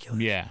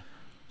ridiculous. Yeah.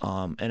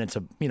 And it's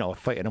a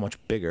fight at a much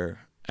bigger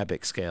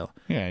epic scale.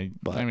 Yeah,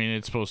 but I mean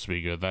it's supposed to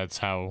be good. That's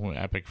how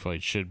epic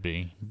fights should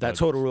be. That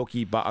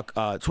Todoroki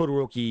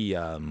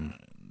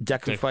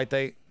Deku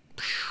fight,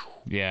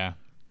 yeah.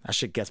 That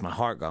shit gets my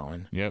heart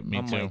going. Yep,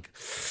 me too. Like,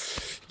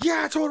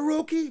 yeah,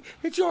 Todoroki,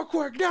 it's your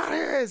quirk, not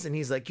his. And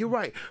he's like, you're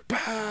right.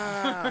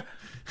 Bah!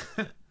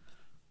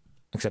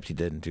 Except he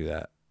didn't do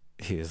that.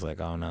 He was like,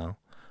 oh no.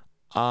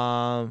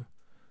 All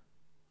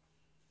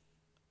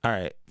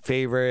right.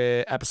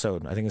 Favorite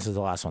episode? I think this is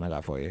the last one I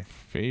got for you.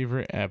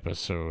 Favorite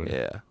episode?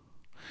 Yeah.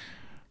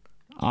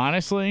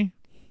 Honestly,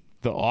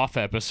 the off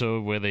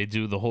episode where they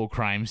do the whole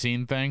crime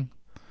scene thing.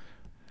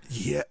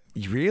 Yeah.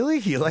 Really?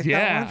 You like that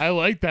one? Yeah, I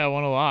like that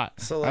one a lot.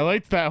 So I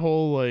liked that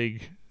whole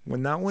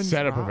when that one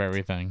setup dropped, of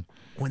everything.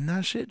 When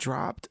that shit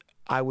dropped,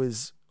 I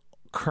was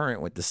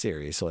current with the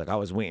series. So I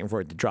was waiting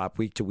for it to drop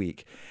week to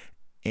week.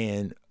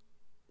 And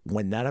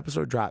when that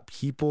episode dropped,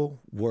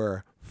 people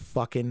were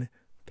fucking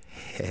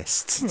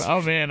pissed.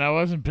 Oh man, I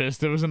wasn't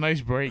pissed. It was a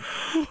nice break.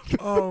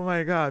 Oh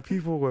my god,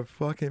 people were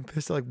fucking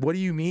pissed. Like, what do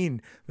you mean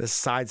the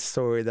side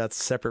story that's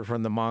separate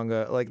from the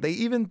manga? Like, they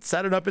even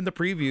set it up in the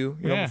preview,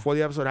 before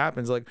the episode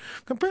happens. Like,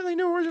 completely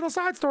new original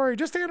side story,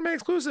 just anime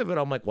exclusive. And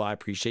I'm like, well, I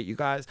appreciate you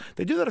guys.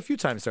 They do that a few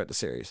times throughout the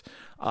series.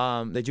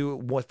 They do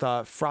it with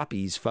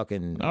Froppy's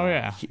fucking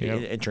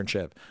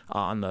internship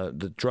on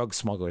the drug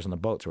smugglers on the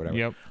boats or whatever.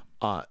 Yep.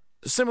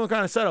 Similar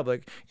kind of setup,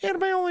 like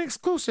anime only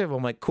exclusive.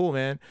 I'm like, cool,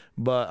 man.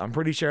 But I'm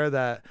pretty sure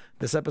that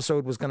this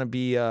episode was going to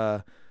be,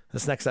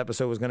 this next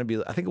episode was going to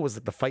be, I think it was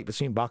the fight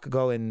between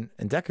Bakugo and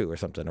Deku or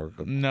something. Or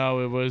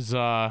no, it was,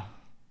 what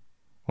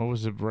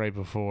was it right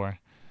before?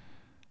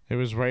 It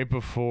was right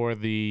before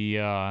the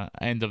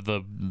end of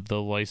the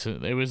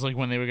license. It was like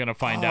when they were going to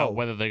find out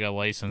whether they got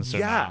licensed or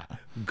not. Yeah,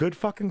 good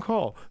fucking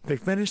call. They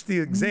finished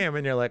the exam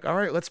and you're like, all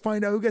right, let's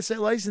find out who gets that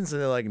license.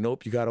 And they're like,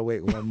 nope, you got to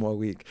wait one more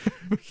week.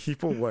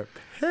 People were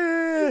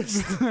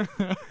pissed.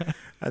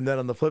 And then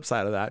on the flip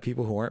side of that,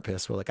 people who weren't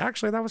pissed were like,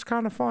 actually, that was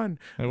kind of fun.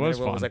 It was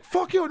fun. Was like,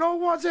 fuck you, no,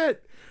 it wasn't.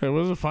 It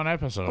was a fun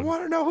episode. I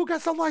want to know who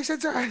gets the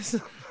licenses.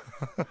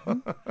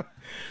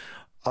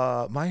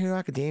 My Hero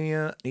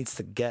Academia needs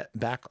to get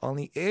back on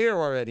the air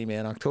already,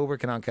 man. October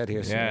cannot get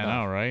here soon Yeah, I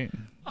enough. know, right?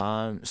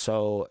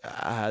 So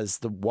has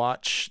the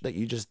watch that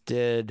you just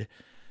did,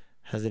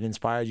 has it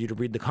inspired you to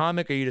read the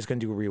comic, or are you just gonna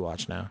do a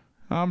rewatch now?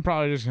 I'm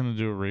probably just gonna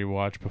do a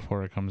rewatch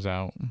before it comes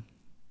out.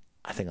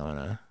 I think I'm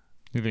gonna.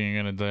 You think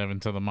you're gonna dive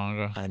into the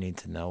manga? I need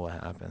to know what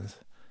happens.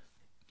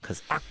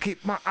 Cause I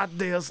keep my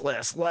ideas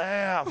less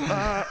laugh.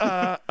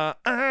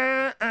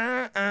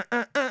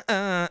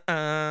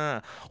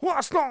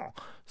 What's wrong?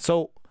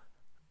 So,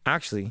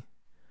 actually,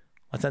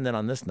 let's end it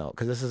on this note,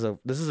 because this is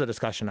a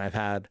discussion I've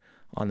had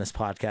on this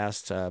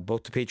podcast,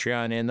 both the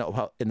Patreon and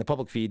in the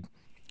public feed,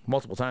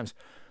 multiple times.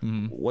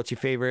 Mm-hmm. What's your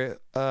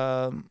favorite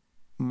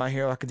My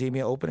Hero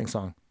Academia opening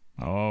song?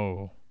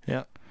 Oh.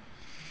 Yeah.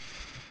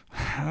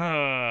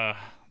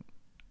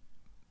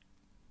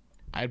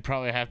 I'd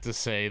probably have to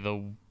say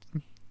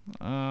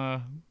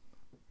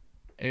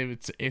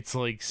it's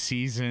like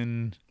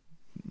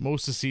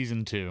most of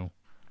season 2.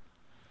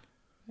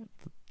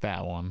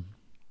 That one.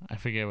 I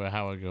forget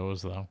how it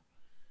goes though.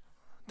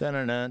 Yeah,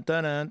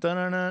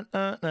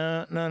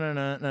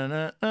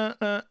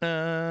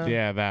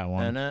 that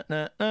one.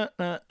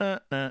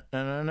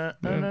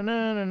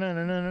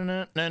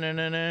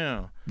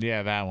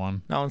 Yeah, that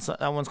one.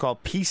 That one's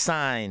called Peace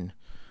Sign.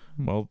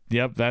 Well,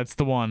 yep, that's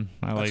the one.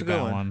 I like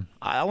that one.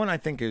 That one I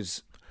think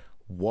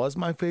was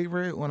my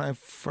favorite when I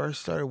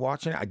first started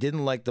watching it. I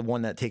didn't like the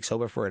one that takes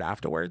over for it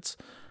afterwards,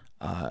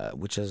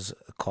 which is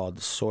called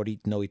Sori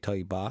no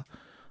Itoiba,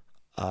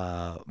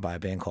 by a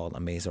band called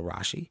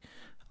Amazarashi.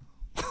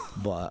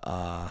 But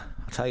I'll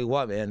tell you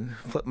what, man,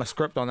 flip my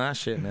script on that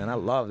shit, man. I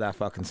love that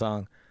fucking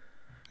song.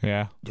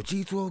 Yeah.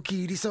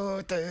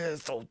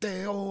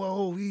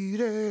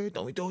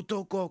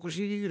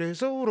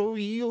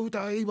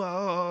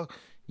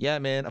 Yeah,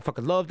 man, I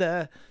fucking love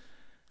that.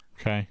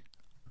 Okay.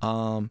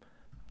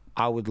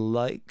 I would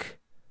like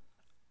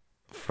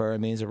for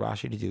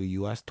Amazarashi to do a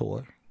U.S.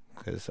 tour,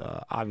 because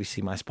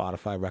obviously my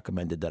Spotify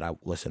recommended that I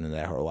listen to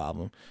that whole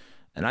album,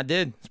 and I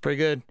did. It's pretty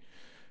good.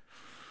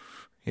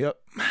 Yep.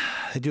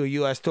 They do a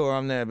U.S. tour.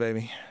 I'm there,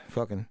 baby.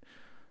 Fucking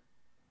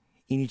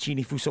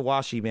Inichini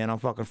Fusawashi, man. I'm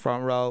fucking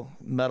front row.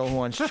 Metal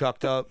horns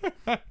chucked up.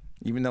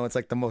 Even though it's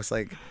like the most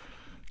like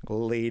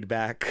laid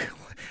back.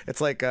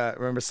 It's like,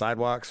 remember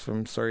Sidewalks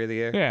from Story of the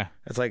Year? Yeah.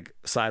 It's like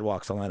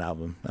Sidewalks on that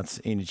album. That's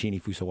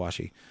Inichini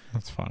Fusawashi.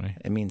 That's funny.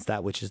 It means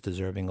that which is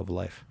deserving of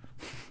life.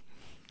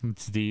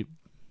 It's deep.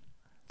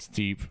 It's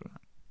deep.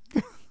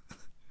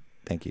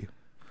 Thank you.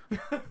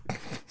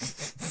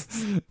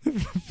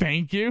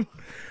 Thank you.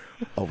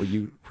 Oh, were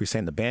you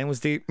saying the band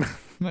was deep?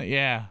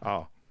 Yeah.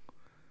 Oh.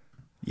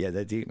 Yeah,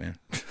 they're deep, man.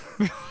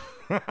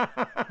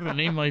 A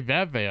name like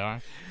that, they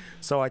are.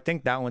 So I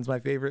think that one's my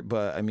favorite,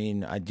 but I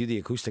mean, I do the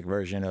acoustic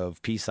version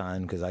of Peace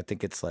Sign because I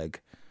think it's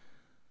like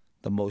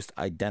the most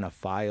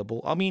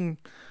identifiable. I mean,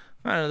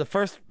 I don't know, the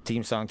first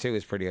theme song too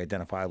is pretty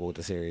identifiable with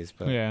the series,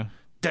 but Yeah.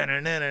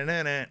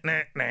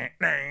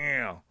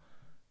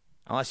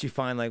 Unless you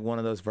find like one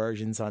of those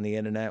versions on the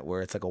internet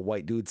where it's like a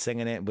white dude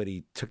singing it, but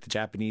he took the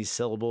Japanese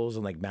syllables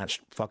and like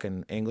matched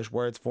fucking English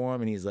words for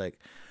him, and he's like,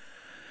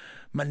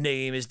 "My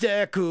name is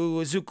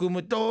Deku Izuku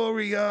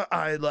Midoriya.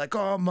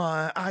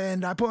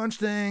 I punch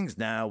things.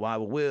 Now I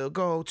will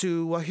go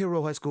to a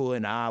hero high school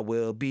and I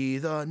will be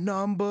the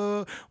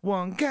number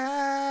one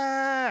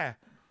guy."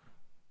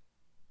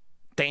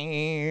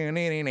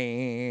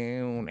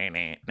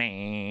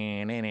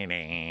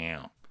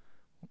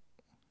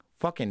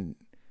 Fucking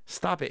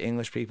stop it,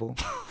 English people.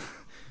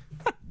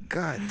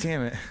 God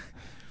damn it.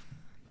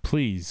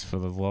 Please, for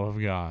the love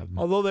of God.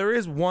 Although there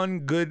is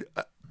one good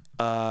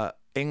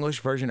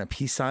English version of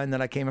Peace Sign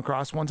that I came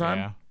across one time,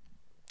 Yeah.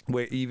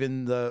 where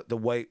even the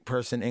white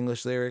person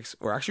English lyrics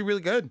were actually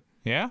really good.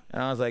 Yeah?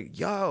 And I was like,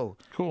 yo,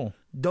 Cool.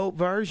 dope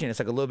version. It's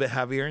like a little bit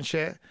heavier and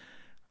shit.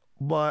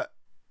 But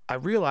I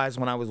realized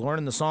when I was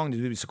learning the song to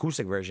do this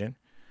acoustic version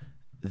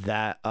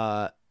that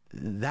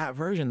that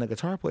version, the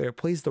guitar player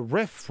plays the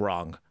riff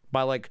wrong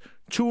by like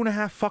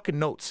 2.5 fucking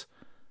notes.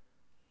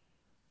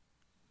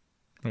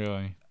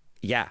 Really?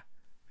 Yeah.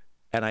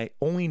 And I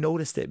only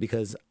noticed it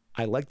because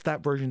I liked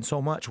that version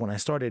so much. When I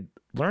started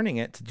learning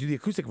it to do the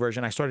acoustic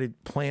version, I started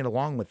playing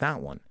along with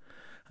that one.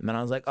 And then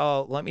I was like,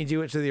 oh, let me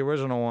do it to the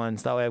original one.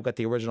 So that way I've got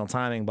the original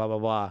timing, blah, blah,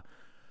 blah.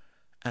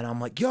 And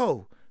I'm like,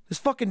 yo, this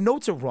fucking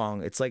notes are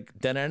wrong. It's like,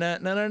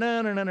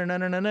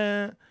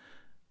 da-na-na-na-na-na-na-na-na-na-na.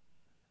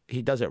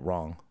 He does it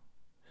wrong.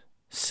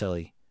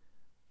 Silly.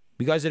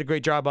 You guys did a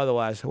great job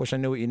otherwise. I wish I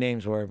knew what your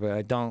names were, but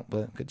I don't.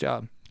 But good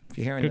job. If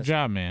you're hearing Good this,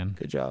 job, man.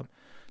 good job.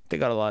 They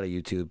got a lot of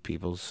YouTube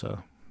people, so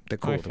they're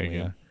cool I to me.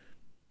 figured.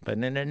 But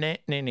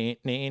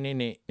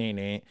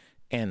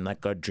and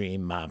like a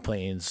dream, my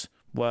planes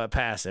were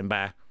passing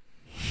by.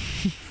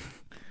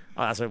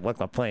 Oh, that's what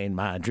my plane,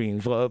 my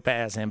dreams were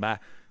passing by.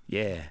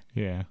 Yeah,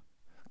 Yeah.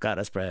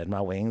 gotta spread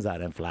my wings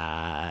out and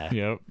fly.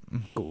 Yep.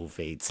 Cool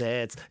fate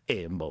sets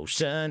in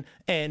motion,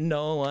 and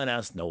no one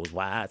else knows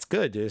why. It's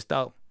good, dude. It's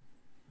dope.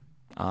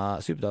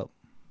 Super dope.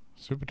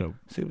 Super dope.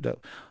 Super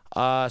dope.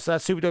 So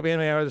that's Super Dope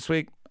Anime Hour this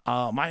week.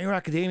 My Hero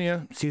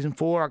Academia, Season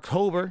 4,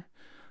 October.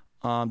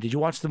 Did you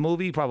watch the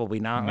movie? Probably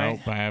not, right?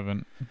 Nope, I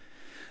haven't.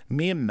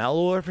 Me and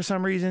Mellor, for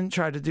some reason,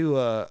 tried to do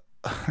a.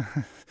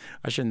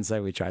 I shouldn't say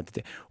we tried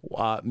to do.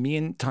 Me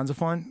and Tons of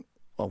Fun,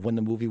 when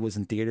the movie was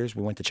in theaters,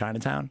 we went to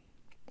Chinatown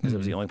because it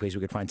was the only place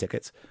we could find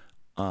tickets.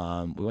 We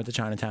went to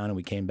Chinatown and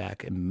we came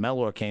back, and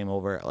Mellor came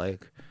over at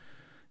like,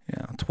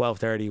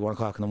 12:30, 1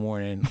 o'clock in the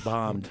morning,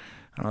 bombed.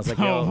 And I was like,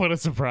 yo, Oh, what a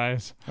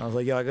surprise. I was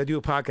like, yo, I gotta do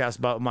a podcast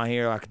about My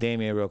Hero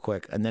Academia real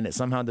quick. And then it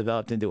somehow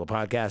developed into a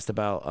podcast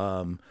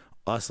about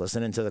us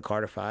listening to the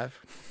Carter Five.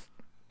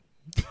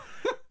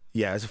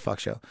 Yeah, it's a fuck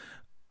show.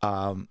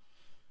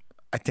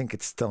 I think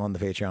it's still on the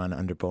Patreon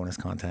under bonus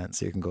content,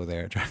 so you can go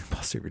there. Dragon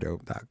Ball Super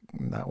Dope.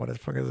 What the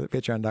fuck is it?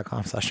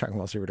 Patreon.com/Dragon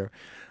Ball Super Dope.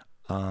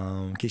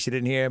 In case you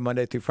didn't hear,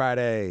 Monday through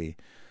Friday,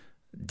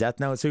 Death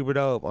Note Super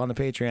Dope on the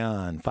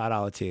Patreon,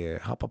 $5 tier.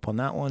 Hop up on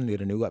that one.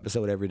 Get a new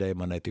episode every day,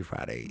 Monday through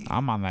Friday.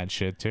 I'm on that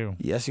shit too.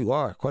 Yes, you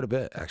are. Quite a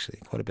bit, actually.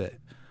 Quite a bit.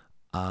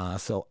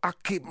 So I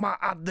keep my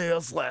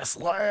ideas,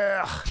 Leslie.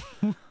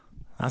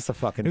 That's the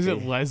fucking. Is fee.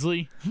 it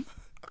Leslie?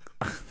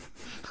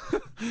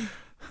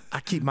 I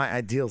keep my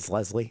ideals,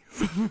 Leslie.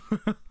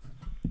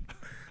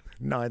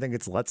 No, I think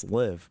it's let's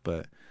live,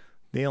 but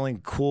the only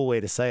cool way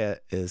to say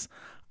it is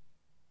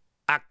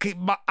I keep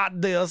my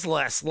ideas,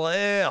 let's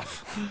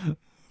live.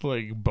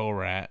 Like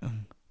Borat.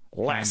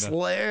 Let's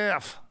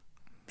live.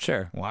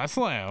 Sure. Let's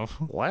live.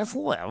 Let's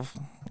live.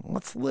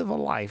 Let's live a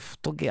life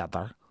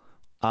together.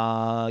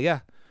 Yeah.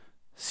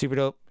 Super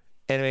dope.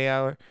 Anime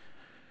Hour.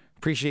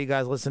 Appreciate you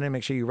guys listening.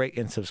 Make sure you rate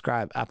and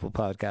subscribe. Apple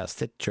Podcasts,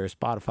 Stitcher,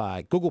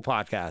 Spotify, Google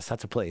Podcasts.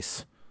 That's a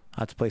place.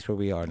 That's a place where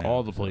we are now.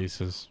 All the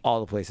places. All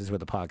the places where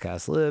the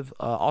podcasts live.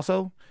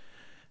 Also,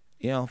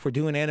 if we're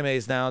doing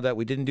animes now that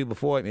we didn't do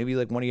before, maybe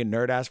like one of your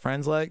nerd ass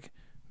friends, like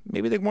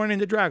maybe they weren't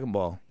into Dragon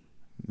Ball.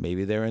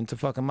 Maybe they're into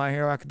fucking My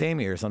Hero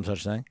Academia or some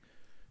such thing.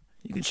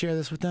 You can share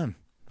this with them.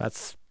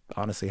 That's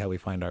honestly how we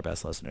find our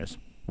best listeners.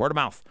 Word of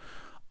mouth.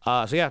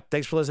 So yeah,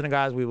 thanks for listening,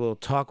 guys. We will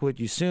talk with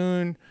you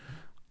soon.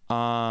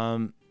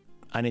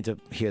 I need to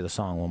hear the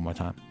song one more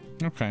time.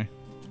 Okay.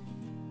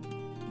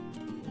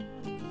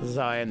 This is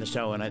how I end the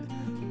show, and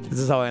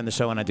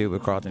I do it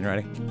with Carlton. You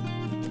ready?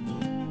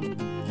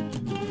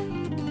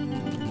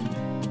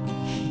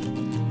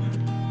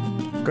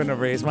 Gonna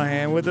raise my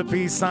hand with a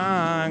peace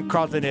sign.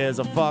 Carlton is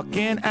a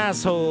fucking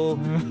asshole.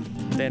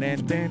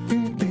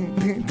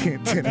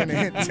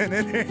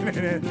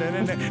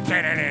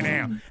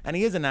 And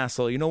he is an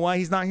asshole. You know why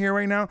he's not here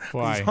right now?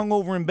 Why? He's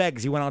hungover in bed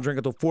because he went out drinking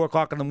until 4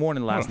 o'clock in the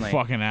morning last What a night.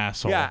 fucking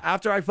asshole. Yeah,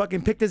 after I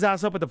fucking picked his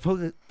ass up at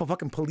the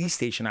fucking police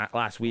station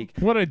last week.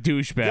 What a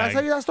douchebag. Did I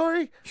tell you that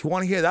story? If you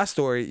want to hear that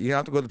story, you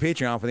have to go to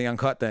Patreon for the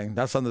uncut thing.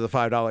 That's under the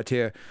 $5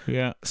 tier.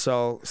 Yeah.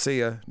 So, see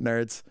ya,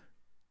 nerds.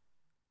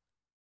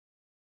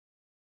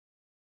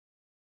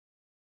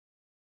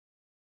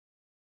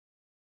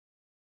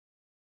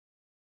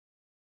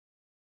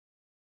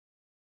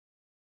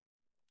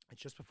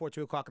 It's just before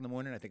 2 o'clock in the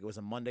morning. I think it was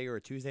a Monday or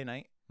a Tuesday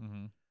night.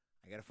 Mm-hmm.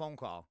 I get a phone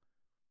call.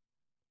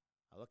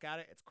 I look at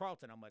it. It's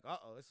Carlton. I'm like,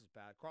 uh-oh, this is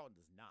bad. Carlton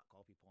does not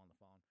call people on the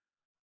phone.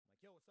 I'm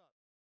like, yo, what's up?